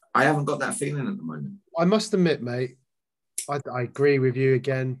 I haven't got that feeling at the moment. I must admit, mate, I agree with you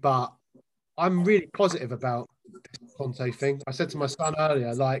again, but I'm really positive about this Conte thing. I said to my son earlier,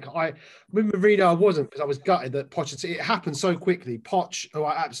 with Mourinho, I wasn't because I was gutted that Poch, it happened so quickly. Poch, who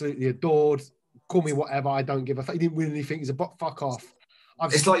I absolutely adored, call me whatever, I don't give a fuck. He didn't win anything. He's a fuck off.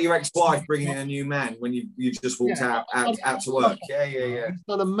 It's like your ex-wife bringing in a new man when you just walked out to work. Yeah. He's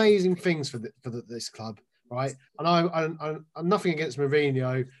done amazing things for this club. Right, and I'm nothing against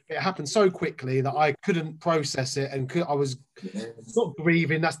Mourinho. It happened so quickly that I couldn't process it, and I was not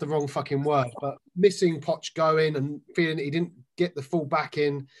grieving. That's the wrong fucking word, but missing Poch going and feeling that he didn't get the full back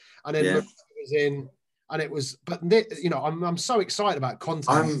in, and then was in, and it was. But I'm so excited about Conte.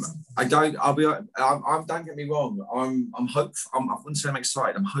 Don't get me wrong. I'm hopeful. I wouldn't say I'm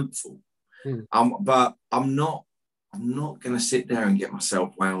excited. I'm hopeful. But I'm not going to sit there and get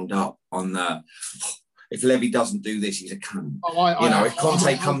myself wound up on the. If Levy doesn't do this, he's a cunt. If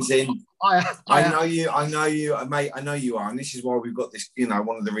Conte comes in, I know you, mate. I know you are, and this is why we've got this.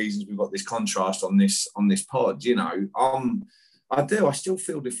 One of the reasons we've got this contrast on this pod. I still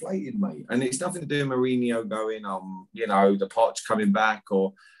feel deflated, mate, and it's nothing to do with Mourinho going. The Poch coming back,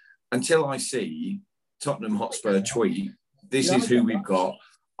 or until I see Tottenham Hotspur tweet, this is who we've got.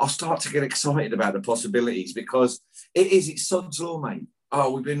 I'll start to get excited about the possibilities because it's sod's law, mate.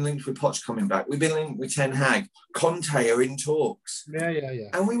 Oh, we've been linked with Poch coming back. We've been linked with Ten Hag. Conte are in talks. Yeah.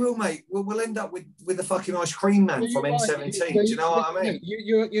 And we will, mate. We'll end up with the fucking ice cream man from N17. Do you know what I mean?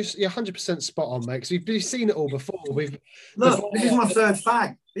 You're 100% spot on, mate. Because we've seen it all before. Look, this is my third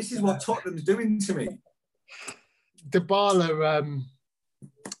fag. This is what Tottenham's doing to me. Dybala,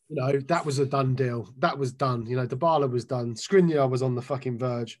 that was a done deal. That was done. Dybala was done. Skriniar was on the fucking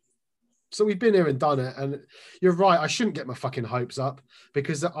verge. So we've been here and done it. And you're right. I shouldn't get my fucking hopes up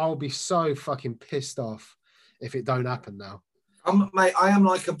because I'll be so fucking pissed off if it don't happen now. Mate, I am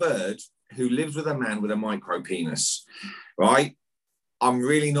like a bird who lives with a man with a micro penis, right? I'm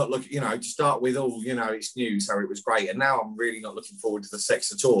really not looking, to start with all, it's new, so it was great. And now I'm really not looking forward to the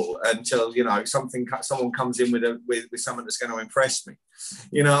sex at all until, someone comes in with someone that's going to impress me.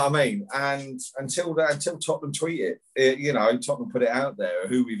 You know what I mean? And until Tottenham tweet it, Tottenham put it out there,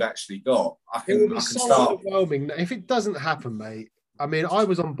 who we've actually got, I can start. Overwhelming. If it doesn't happen, mate, I mean, I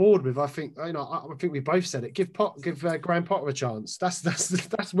was on board with. I think we both said it. Give Graham Potter a chance.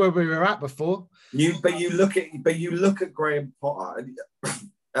 That's where we were at before. You look at Graham Potter.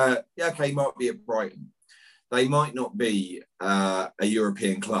 Okay, he might be at Brighton. They might not be a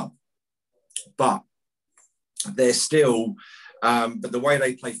European club, but they're still. But the way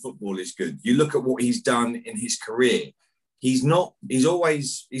they play football is good. You look at what he's done in his career. He's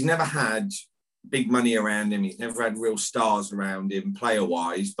never had big money around him. He's never had real stars around him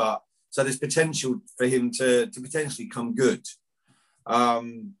player-wise, but so there's potential for him to potentially come good.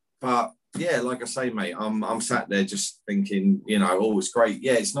 But yeah, like I say, mate, I'm sat there just thinking, it's great.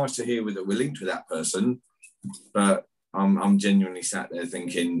 Yeah, it's nice to hear that we're linked with that person, but I'm genuinely sat there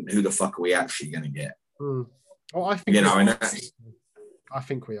thinking, who the fuck are we actually going to get? Well, I think I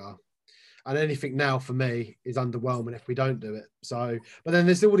think we are. And anything now for me is underwhelming if we don't do it. So, but then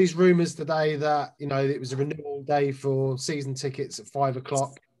there's all these rumours today that, it was a renewal day for season tickets at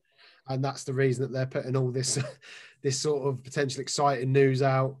 5:00. And that's the reason that they're putting all this sort of potential exciting news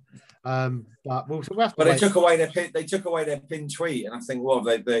out. But we'll have to But wait. they took away their pin tweet, and I think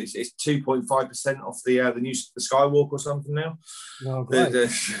it's 2.5% off the Skywalk or something now. Oh, great.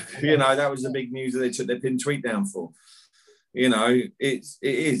 That was the big news that they took their pin tweet down for. It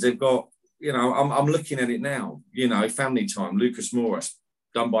is. They've got. I'm looking at it now. Family Time. Lucas Moura,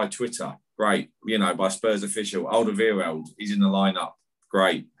 done by Twitter. Great. By Spurs official. Alderweireld, he's in the lineup.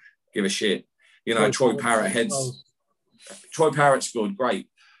 Great. Give a shit. Troy Parrott scored. Great.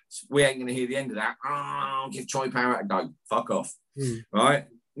 We ain't going to hear the end of that. Oh, give Troy Parrott a go. Fuck off. Right?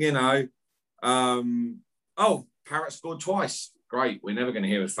 Parrott scored twice. Great. We're never going to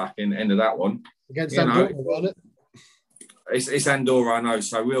hear the fucking end of that one. Against Andorra, wasn't it? It's Andorra, I know.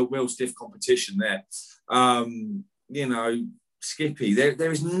 So real stiff competition there. Skippy,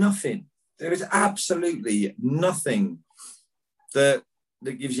 there is nothing. There is absolutely nothing that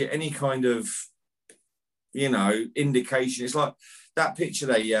gives you any kind of, indication. It's like that picture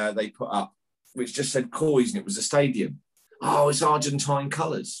they put up, which just said Coys, and it was a stadium. Oh, it's Argentine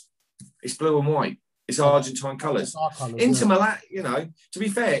colours. It's blue and white. It's Argentine colours. Inter Milan, to be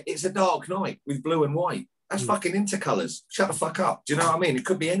fair, it's a dark night with blue and white. That's fucking Inter colours. Shut the fuck up. Do you know what I mean? It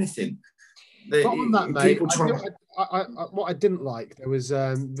could be anything. But on that, mate, what I didn't like, there was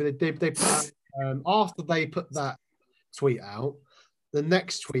they put out, after they put that tweet out, the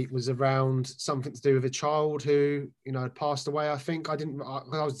next tweet was around something to do with a child who, had passed away. I think I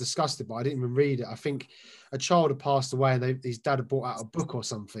was disgusted by it. I didn't even read it. I think a child had passed away and his dad had brought out a book or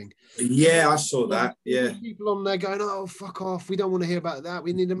something. Yeah, I saw that. Yeah. People on there going, oh, fuck off. We don't want to hear about that.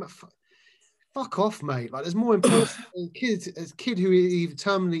 We need them. Fuck off, mate. Like, there's more important a kid who is either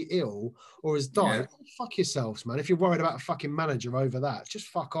terminally ill or has died. Yeah. Fuck yourselves, man. If you're worried about a fucking manager over that, just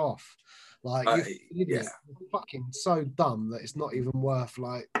fuck off. Like, you're fucking so dumb that it's not even worth,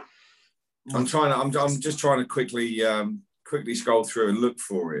 like... I'm just trying to quickly scroll through and look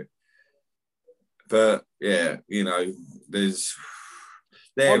for it. But, yeah, there's...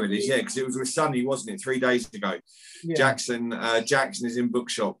 There it is, yeah, because it was with Sunny, wasn't it, 3 days ago? Yeah. Jackson is in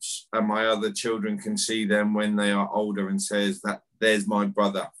bookshops, and my other children can see them when they are older, and says that there's my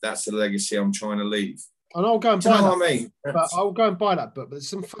brother. That's the legacy I'm trying to leave. And I'll go and buy that. But I'll go and buy that book. But there's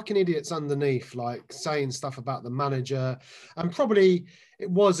some fucking idiots underneath, like saying stuff about the manager, and probably it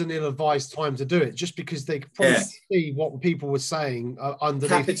was an ill-advised time to do it, just because they could probably see what people were saying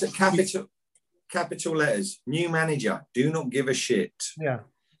underneath. Capital letters, new manager, do not give a shit. Yeah.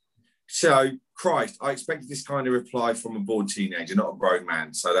 So, Christ, I expected this kind of reply from a bored teenager, not a grown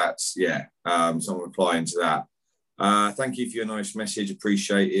man. So that's, so I'm replying to that. Thank you for your nice message.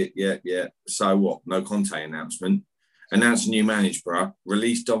 Appreciate it. Yeah. So what? No Conte announcement. Announce a new manager, bro.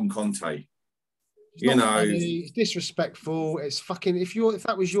 Release Dom Conte. It's disrespectful. It's fucking, if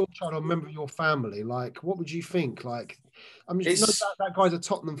that was your child or a member of your family, like, what would you think? Like, I mean, that guy's a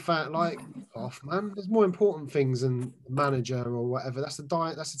Tottenham fan. Like, off, man. There's more important things than manager or whatever. That's a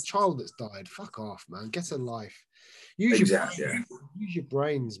child that's died. Fuck off, man. Get a life. Use your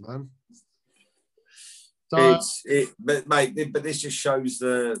brains, man. So, but this just shows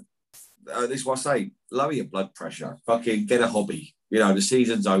this is what I say. Lower your blood pressure. Fucking get a hobby. The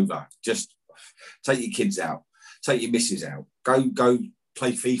season's over. Just take your kids out. Take your missus out. Go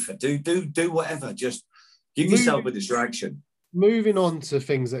play FIFA. Do whatever. Just give yourself a distraction. Moving on to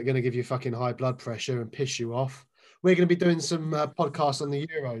things that are going to give you fucking high blood pressure and piss you off. We're going to be doing some podcasts on the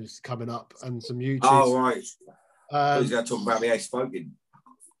Euros coming up and some YouTube. Oh, right. Who's going to talk about the outspoken?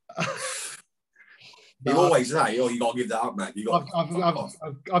 You always say, you got to give that up, mate.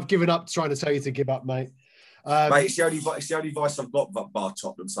 I've given up trying to tell you to give up, mate. Mate, it's the only advice I've got bar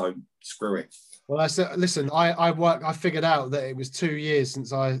Tottenham, so screw it. Well, I figured out that it was 2 years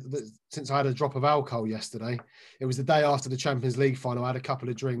since I had a drop of alcohol yesterday. It was the day after the Champions League final. I had a couple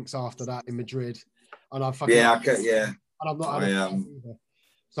of drinks after that in Madrid, and I fucking And I'm not.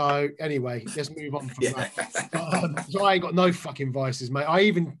 So anyway, let's move on from that. So I ain't got no fucking vices, mate. I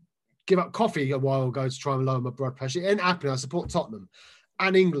even give up coffee a while ago to try and lower my blood pressure. It ain't happening. I support Tottenham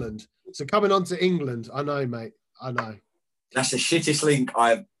and England. So coming on to England, I know, mate. I know. That's the shittest link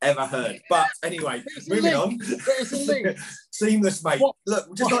I've ever heard. But anyway, moving on. It's a link. Seamless, mate.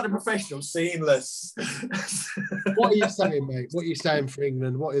 Look, just like the professionals, seamless. What are you saying, mate? What are you saying for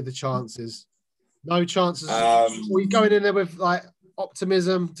England? What are the chances? No chances. Are you going in there with like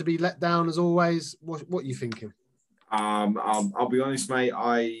optimism to be let down as always? What are you thinking? I'll be honest, mate.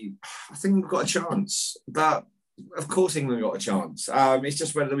 I think we've got a chance, but of course England got a chance. It's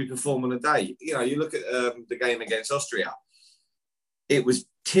just whether we perform on a day. You look at the game against Austria. It was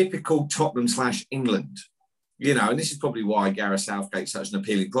typical Tottenham/England. And this is probably why Gareth Southgate's such an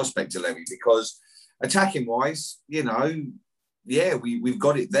appealing prospect to Levy, because attacking wise, yeah, we've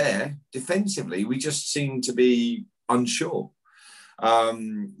got it there. Defensively, we just seem to be unsure.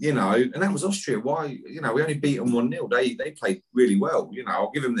 You know, and that was Austria. Why, you know, we only beat them 1-0. They played really well. You know,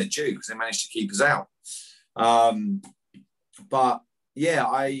 I'll give them their due because they managed to keep us out. But yeah,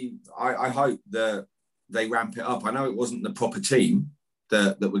 I hope that they ramp it up. I know it wasn't the proper team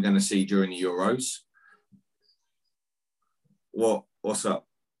that we're going to see during the Euros. What's up?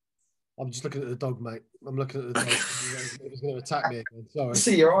 I'm just looking at the dog, mate. I'm looking at the dog. He's going to attack me again. Sorry. I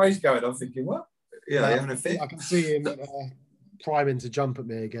see your eyes going. I'm thinking, what? Yeah, you're having a fit. I can see him priming to jump at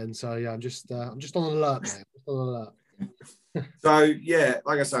me again. So yeah, I'm just on alert, mate. Just on alert. So yeah,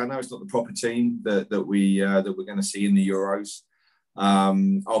 like I say, I know it's not the proper team that we're going to see in the Euros.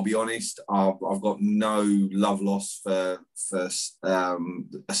 I'll be honest, I've got no love lost for a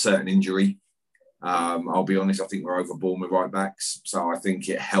certain injury. I'll be honest, I think we're overborn with right backs, so I think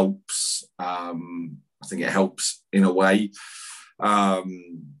it helps. I think it helps in a way.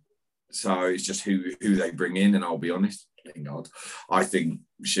 So it's just who they bring in, and I'll be honest, Lingard, I think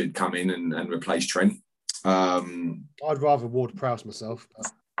should come in and replace Trent. I'd rather Ward-Prowse myself,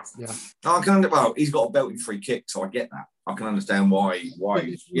 but yeah. Well, he's got a belting free kick, so I get that. I can understand why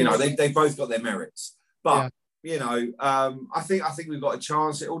you know they both got their merits, but you know, I think we've got a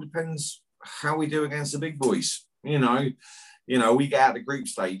chance. It all depends how we do against the big boys. You know, we get out the group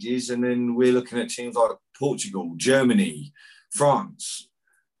stages, and then we're looking at teams like Portugal, Germany, France.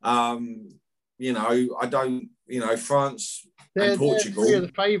 You know, I don't. You know, France and Portugal. They're three of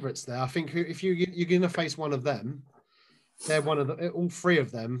the favourites there. I think if you're going to face one of them, they're one of the. All three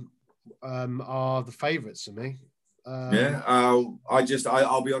of them are the favourites for me. I'll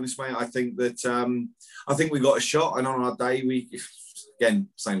be honest, mate. I think that I think we got a shot, and on our day, again,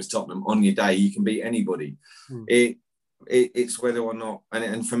 same as Tottenham. On your day, you can beat anybody. It's whether or not,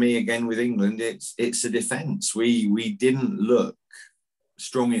 and for me, again with England, it's a defence. We didn't look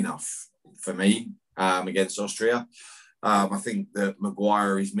strong enough for me against Austria. I think that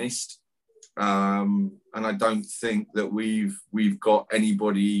Maguire is missed, and I don't think that we've got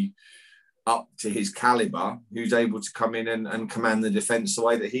anybody up to his caliber who's able to come in and command the defence the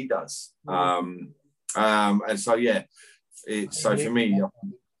way that he does. And so yeah, it's so for me.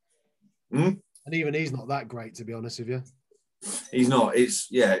 And even he's not that great, to be honest with you. He's not. It's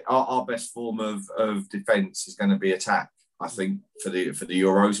our best form of defence is going to be attack. I think for the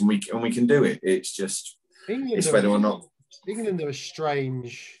Euros, and we can do it. It's just it's whether or not England are a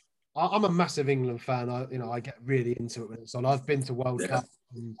strange. I'm a massive England fan. I get really into it when it's on. I've been to World Cup.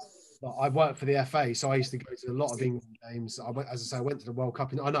 And I worked for the FA, so I used to go to a lot of England games. I went to the World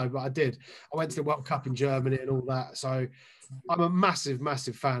Cup. I know, but I did. I went to the World Cup in Germany and all that. So I'm a massive,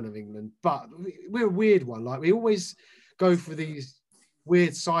 massive fan of England. But we're a weird one. Like, we always go for these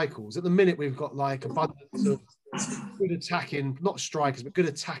weird cycles. At the minute, we've got like abundance of good attacking, not strikers, but good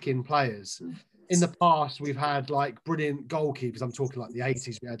attacking players. In the past, we've had like brilliant goalkeepers. I'm talking like the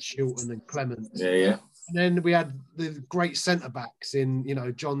 80s. We had Shilton and Clement. Yeah. And then we had the great centre backs in,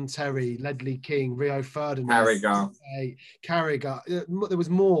 John Terry, Ledley King, Rio Ferdinand, Carragher. There was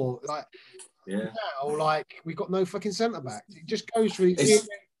more. Now, we've got no fucking centre backs. It just goes through.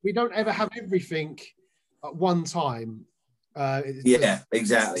 We don't ever have everything at one time.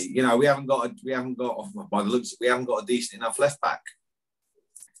 Exactly. We haven't got by the looks, we haven't got a decent enough left back.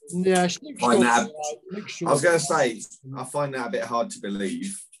 Yeah, I was going to say, I find that a bit hard to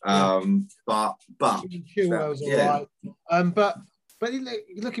believe. But Chilwell's all right. But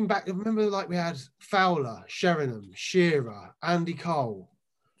looking back, remember we had Fowler, Sheringham, Shearer, Andy Cole,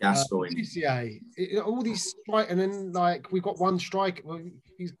 Gascoigne, all these and then we've got one striker. Well,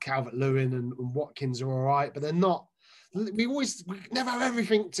 Calvert-Lewin and Watkins are all right, but they're not. We never have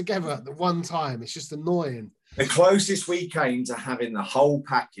everything together at the one time. It's just annoying. The closest we came to having the whole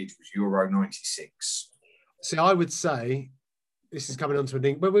package was Euro '96. See, I would say this is coming on to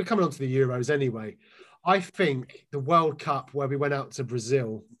but we're coming on to the Euros anyway. I think the World Cup where we went out to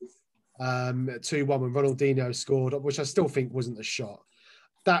Brazil 2-1 when Ronaldinho scored, which I still think wasn't a shot.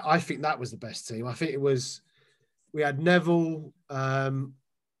 I think that was the best team. I think we had Neville,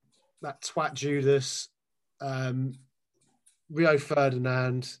 that twat Judas, Rio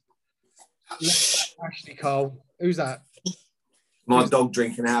Ferdinand, Ashley Cole. Who's that? My dog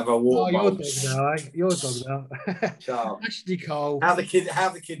drinking out of a water bottle. Your dog now. Ashley Cole. How the kids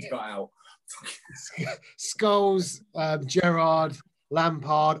got out. Scholes, Gerrard,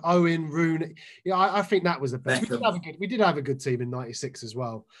 Lampard, Owen, Rooney. Yeah, I think that was the best. We did have a good team in '96 as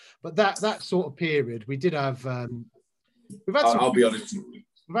well. But that sort of period, we did have. We've had some. I'll be honest.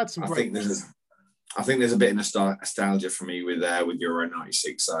 We've had some great. I think there's a bit of nostalgia for me with Euro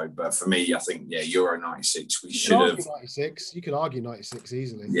 '96. So, but for me, I think Euro '96 we should have. '96. You could argue '96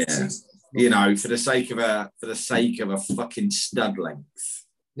 easily. Yeah, you know, for the sake of a fucking stud length.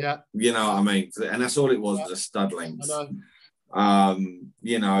 Yeah, you know what I mean, and that's all it was a stud length. I know.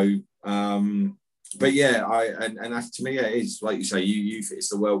 You know, but yeah, and that's, to me, it is like you say. It's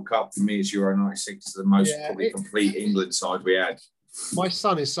the World Cup for me. It's Euro '96, the most probably complete England side we had. My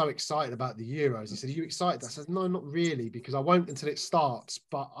son is so excited about the Euros. He said, "Are you excited?" I said, "No, not really, because I won't until it starts."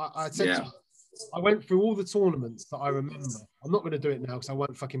 But I said, to him, I went through all the tournaments that I remember. I'm not going to do it now because I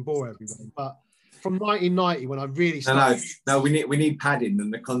won't fucking bore everyone. But from 1990, when I really started, no, we need padding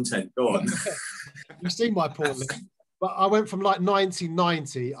and the content. Go on. You've seen my port list. But I went from like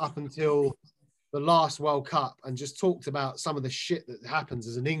 1990 up until the last World Cup and just talked about some of the shit that happens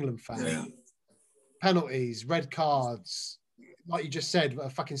as an England fan. Yeah. Penalties, red cards, like you just said, a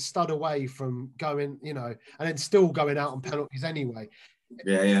fucking stud away from going, you know, and then still going out on penalties anyway.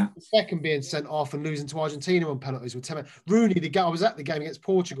 Yeah. The second being sent off and losing to Argentina on penalties with 10 minutes. Rooney, I was at the game against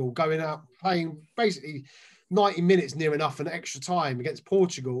Portugal, going out playing basically 90 minutes near enough an extra time against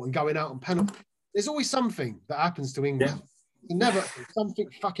Portugal and going out on penalties. There's always something that happens to England. Yeah. Never something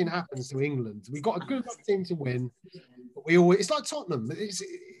fucking happens to England. We've got a good enough team to win, but it's like Tottenham.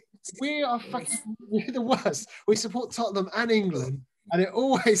 We're the worst. We support Tottenham and England, and it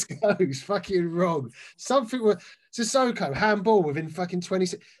always goes fucking wrong. Something with Sissoko handball within fucking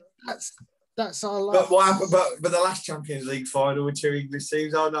 26. That's our last. But what happened? But the last Champions League final with 2 English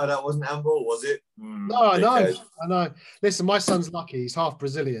teams. Oh no, that wasn't handball, was it? No, I know. Listen, my son's lucky. He's half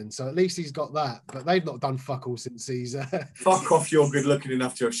Brazilian, so at least he's got that. But they've not done fuck all since he's. Fuck off! You're good looking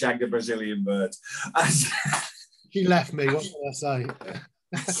enough to have shagged a Brazilian bird. He left me. What can I say?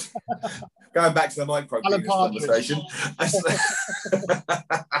 Going back to the micro conversation.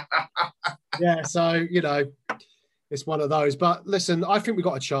 Yeah, so you know, it's one of those. But listen, I think we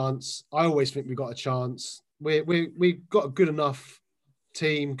got a chance. I always think we got a chance. We've got a good enough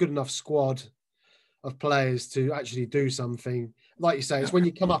team, good enough squad of players to actually do something. Like you say, it's when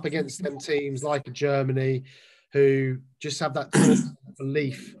you come up against them teams like Germany, who just have that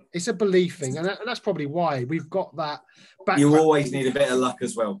belief. It's a belief thing, and that's probably why we've got that. You always need a bit of luck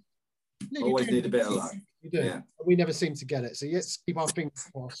as well. Yeah, always need a bit of luck. You do. Yeah. We never seem to get it. So let's keep our fingers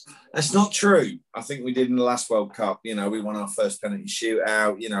crossed. That's not true. I think we did in the last World Cup. You know, we won our first penalty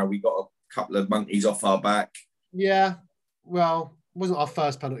shootout. You know, we got a couple of monkeys off our back. Yeah. Well, it wasn't our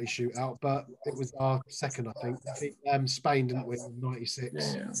first penalty shootout, but it was our second, I think. I think Spain didn't win in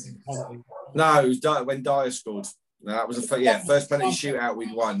 '96. Yeah. No, it was when Dyer scored. No, that was first penalty shootout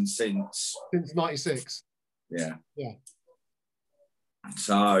we'd won since '96. Yeah. Yeah.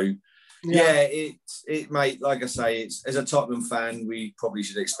 So, it mate, like I say, it's as a Tottenham fan, we probably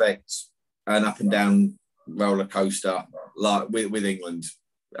should expect an up and down roller coaster like with England.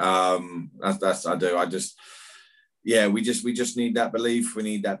 That's I do. We just need that belief. We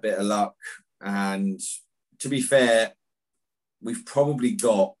need that bit of luck. And to be fair, we've probably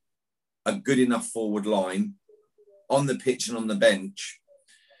got a good enough forward line on the pitch and on the bench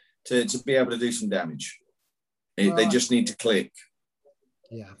to be able to do some damage. They just need to click.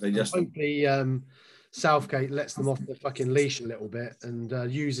 Yeah, hopefully Southgate lets them off the fucking leash a little bit and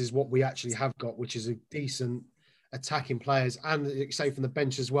uses what we actually have got, which is a decent attacking players, and say from the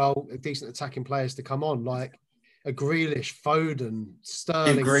bench as well, a decent attacking players to come on, like a Grealish, Foden,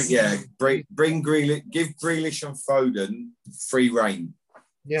 Sterling. Bring Grealish, give Grealish and Foden free rein.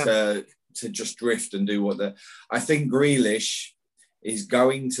 Yeah. To just drift and do what I think Grealish is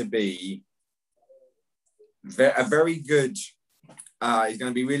going to be a very good. He's going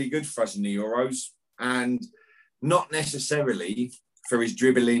to be really good for us in the Euros, and not necessarily for his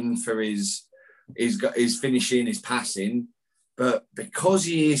dribbling, for his finishing, his passing, but because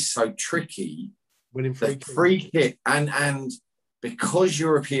he is so tricky, winning free kick, and because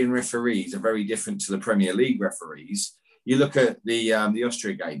European referees are very different to the Premier League referees. You look at the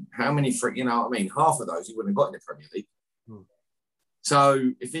Austria game. How many you know what I mean? Half of those he wouldn't have got in the Premier League.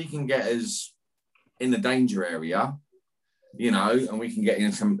 So if he can get us in the danger area, you know, and we can get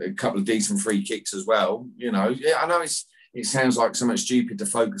in a couple of decent free kicks as well, you know. Yeah, I know it sounds like so much stupid to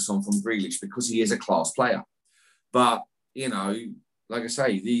focus on from Grealish because he is a class player, but you know, like I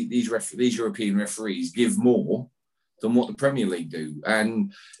say, these European referees give more than what the Premier League do,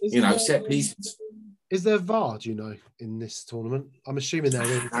 and you know, set pieces. Is there VAR, do you know, in this tournament? I'm assuming there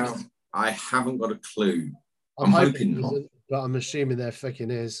is. I haven't got a clue. I'm hoping not. But I'm assuming there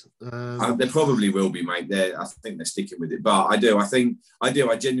fucking is. There probably will be, mate. I think they're sticking with it. But I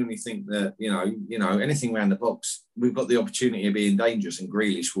genuinely think that, you know, anything around the box, we've got the opportunity of being dangerous, and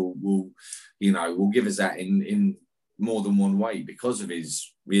Grealish will will give us that in more than one way because of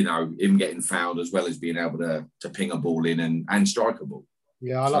his, him getting fouled as well as being able to ping a ball in and strike a ball.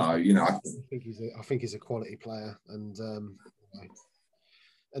 Yeah, I love. I think he's a quality player, and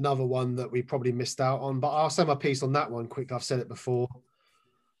another one that we probably missed out on. But I'll say my piece on that one quick. I've said it before.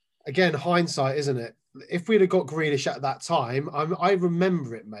 Again, hindsight, isn't it? If we'd have got Grealish at that time, I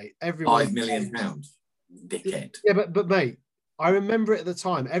remember it, mate. Everyone £5 million, dickhead. Yeah, but mate, I remember it at the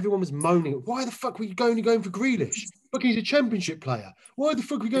time. Everyone was moaning. Why the fuck were you going for Grealish? Look, he's a Championship player. Why the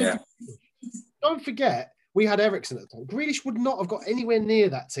fuck are we going for Grealish? Don't forget, we had Eriksen at the time. Grealish would not have got anywhere near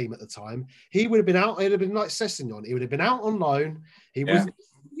that team at the time. He would have been out. It would have been like Sessegnon. He would have been out on loan. He was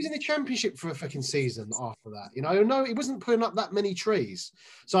in the Championship for a fucking season after that. No, he wasn't putting up that many trees.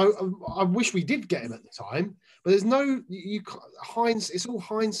 So I wish we did get him at the time. But there's no it's all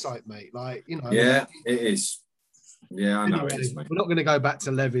hindsight, mate. Yeah, it is. Yeah, I know it is, mate. We're not going to go back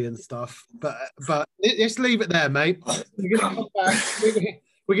to Levy and stuff, but let's leave it there, mate. We're going to come back.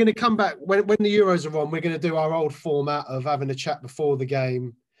 We're going to come back when the Euros are on. We're going to do our old format of having a chat before the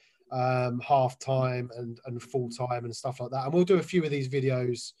game, half time and full time and stuff like that. And we'll do a few of these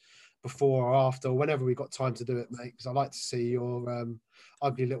videos before or after, whenever we've got time to do it, mate. Because I like to see your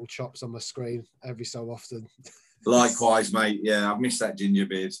ugly little chops on my screen every so often. Likewise, mate. Yeah, I've missed that ginger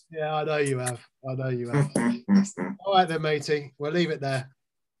beard. Yeah, I know you have. All right then, matey. We'll leave it there.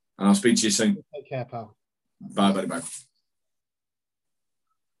 And I'll speak to you soon. Take care, pal. Bye, buddy. Bye.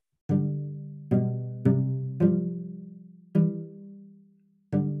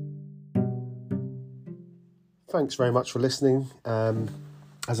 Thanks very much for listening.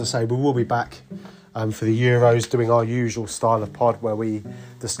 As I say, we will be back for the Euros doing our usual style of pod where we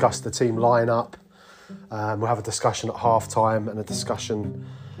discuss the team lineup. We'll have a discussion at half-time and a discussion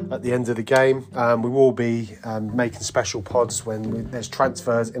at the end of the game. We will be making special pods when there's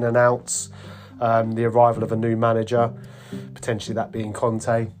transfers in and outs, the arrival of a new manager, potentially that being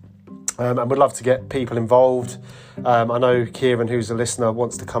Conte. And we'd love to get people involved. I know Kieran, who's a listener,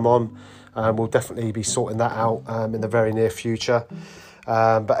 wants to come on. We'll definitely be sorting that out in the very near future.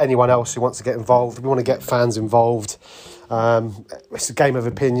 But anyone else who wants to get involved, we want to get fans involved. It's a game of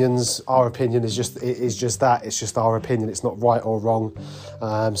opinions. Our opinion is just that. It's just our opinion. It's not right or wrong.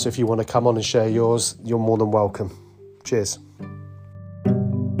 So if you want to come on and share yours, you're more than welcome. Cheers.